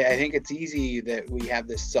I think it's easy that we have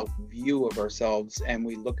this self-view of ourselves and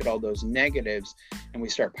we look at all those negatives and we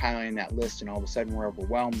start piling that list, and all of a sudden we're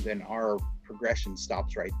overwhelmed and our progression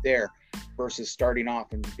stops right there, versus starting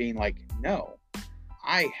off and being like, no,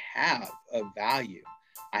 I have a value.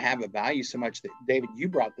 I have a value so much that, David, you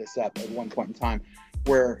brought this up at one point in time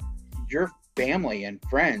where your family and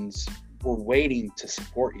friends were waiting to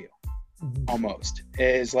support you. Almost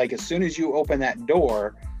is like, as soon as you open that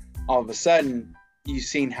door, all of a sudden you've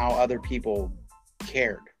seen how other people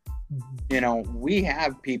cared. You know, we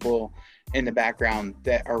have people in the background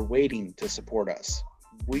that are waiting to support us.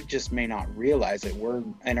 We just may not realize it. We're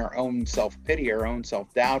in our own self-pity, our own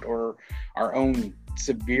self-doubt, or our own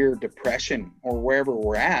severe depression, or wherever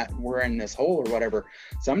we're at, we're in this hole or whatever.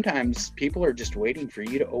 Sometimes people are just waiting for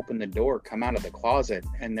you to open the door, come out of the closet,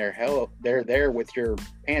 and they're there with your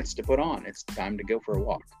pants to put on. It's time to go for a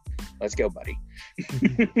walk. Let's go, buddy.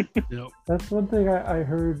 Yep. That's one thing I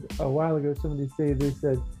heard a while ago. Somebody say, they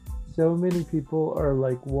said so many people are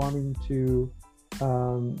like wanting to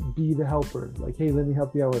be the helper, like, hey, let me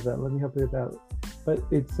help you out with that, let me help you with that. But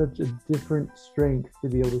it's such a different strength to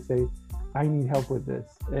be able to say, I need help with this.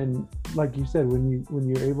 And like you said, when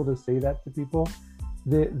you're able to say that to people,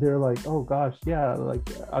 they're like, oh gosh, yeah, like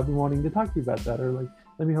I've been wanting to talk to you about that, or like,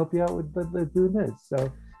 let me help you out with doing this.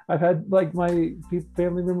 So I've had like my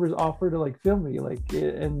family members offer to like film me, like,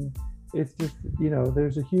 and it's just, you know,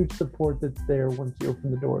 there's a huge support that's there once you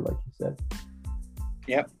open the door, like you said.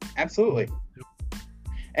 Yep, absolutely.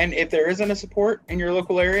 And if there isn't a support in your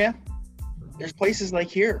local area, there's places like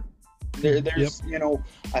here. There's you know,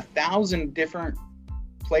 1,000 different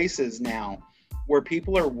places now where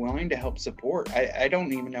people are willing to help support. I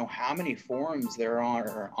don't even know how many forums there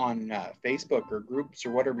are on Facebook or groups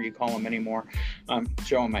or whatever you call them anymore. I'm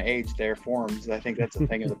showing my age there, forums. I think that's a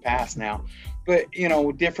thing of the past now. But, you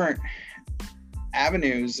know, different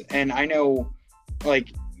avenues. And I know,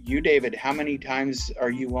 like you, David, how many times are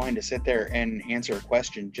you willing to sit there and answer a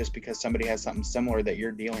question just because somebody has something similar that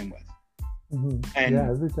you're dealing with? And yeah,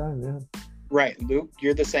 every time, yeah. Right, Luke,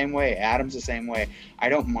 you're the same way. Adam's the same way. I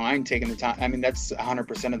don't mind taking the time. I mean, that's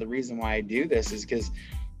 100% of the reason why I do this, is because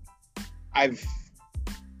I've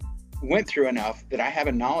went through enough that I have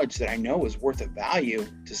a knowledge that I know is worth of value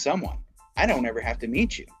to someone. I don't ever have to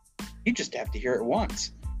meet you. You just have to hear it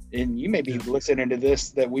once. And you may be listening to this,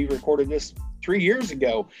 that we recorded this 3 years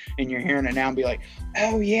ago, and you're hearing it now and be like,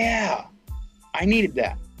 oh yeah, I needed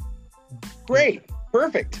that. Great,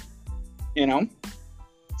 perfect. You know?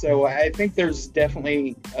 So I think there's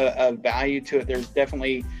definitely a value to it. There's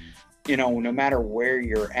definitely, you know, no matter where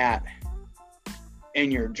you're at in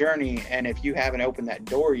your journey, and if you haven't opened that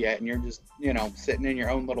door yet and you're just, you know, sitting in your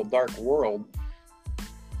own little dark world,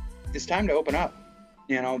 it's time to open up.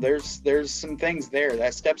 You know, there's some things there.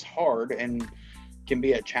 That step's hard and can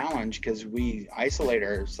be a challenge because we isolate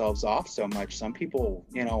ourselves off so much. Some people,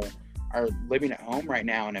 you know, are living at home right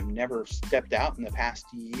now and have never stepped out in the past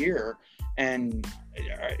year and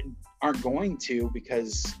aren't going to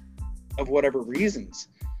because of whatever reasons.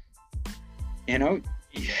 You know,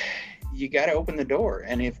 you got to open the door.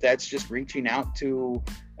 And if that's just reaching out to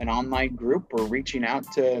an online group or reaching out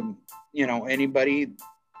to, you know, anybody,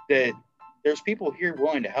 that there's people here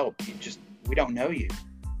willing to help. We don't know you.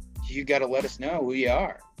 You got to let us know who you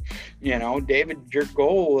are. You know, David, your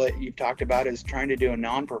goal that you've talked about is trying to do a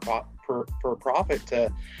non-for-profit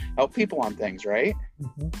to help people on things, right?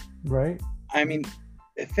 Right. I mean,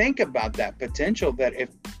 think about that potential, that if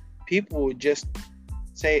people would just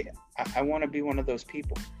say, I want to be one of those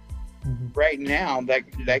people. Right now,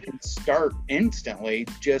 that can start instantly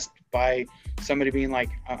just by somebody being like,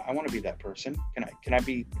 I want to be that person. Can I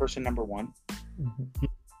be person number one?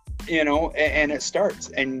 You know, and it starts,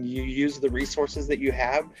 and you use the resources that you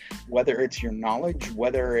have, whether it's your knowledge,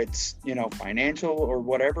 whether it's, you know, financial or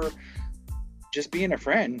whatever, just being a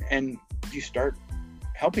friend, and you start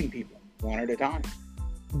helping people one at a time.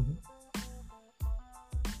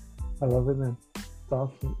 I love it, man. It's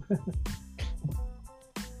awesome.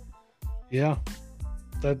 Yeah,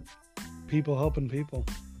 that people helping people.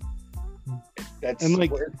 That's and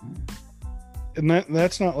like, and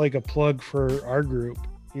that's not like a plug for our group.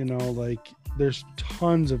 You know, like there's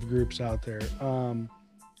tons of groups out there.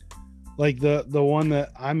 Like the one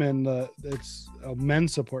that I'm in, it's a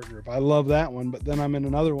men's support group. I love that one, but then I'm in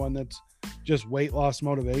another one that's just weight loss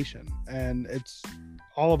motivation, and it's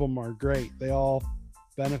all of them are great. They all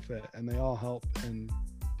benefit and they all help and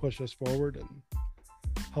push us forward and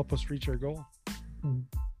help us reach our goal.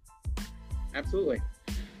 Absolutely.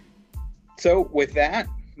 So with that,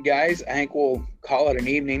 guys, I think we'll call it an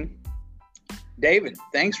evening. David,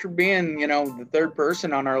 thanks for being, you know, the third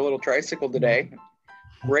person on our little tricycle today.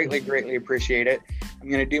 greatly appreciate it. I'm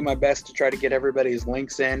going to do my best to try to get everybody's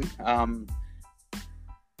links in.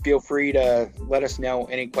 Feel free to let us know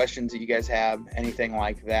any questions that you guys have, anything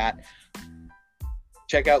like that.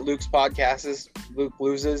 Check out Luke's podcasts, Luke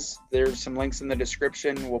Loses. There's some links in the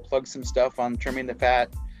description. We'll plug some stuff on Trimming the Fat,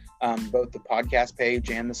 both the podcast page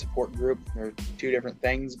and the support group. They're two different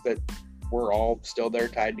things, but we're all still there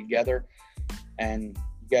tied together. And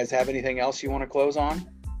you guys have anything else you want to close on?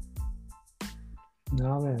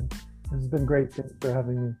 No, man. This has been great. Thanks for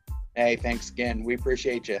having me. Hey, thanks again. We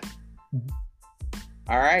appreciate you. Mhm.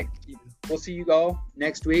 All right. We'll see you all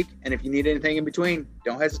next week. And if you need anything in between,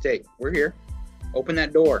 don't hesitate. We're here. Open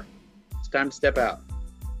that door. It's time to step out.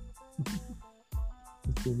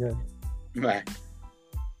 This is good. Bye.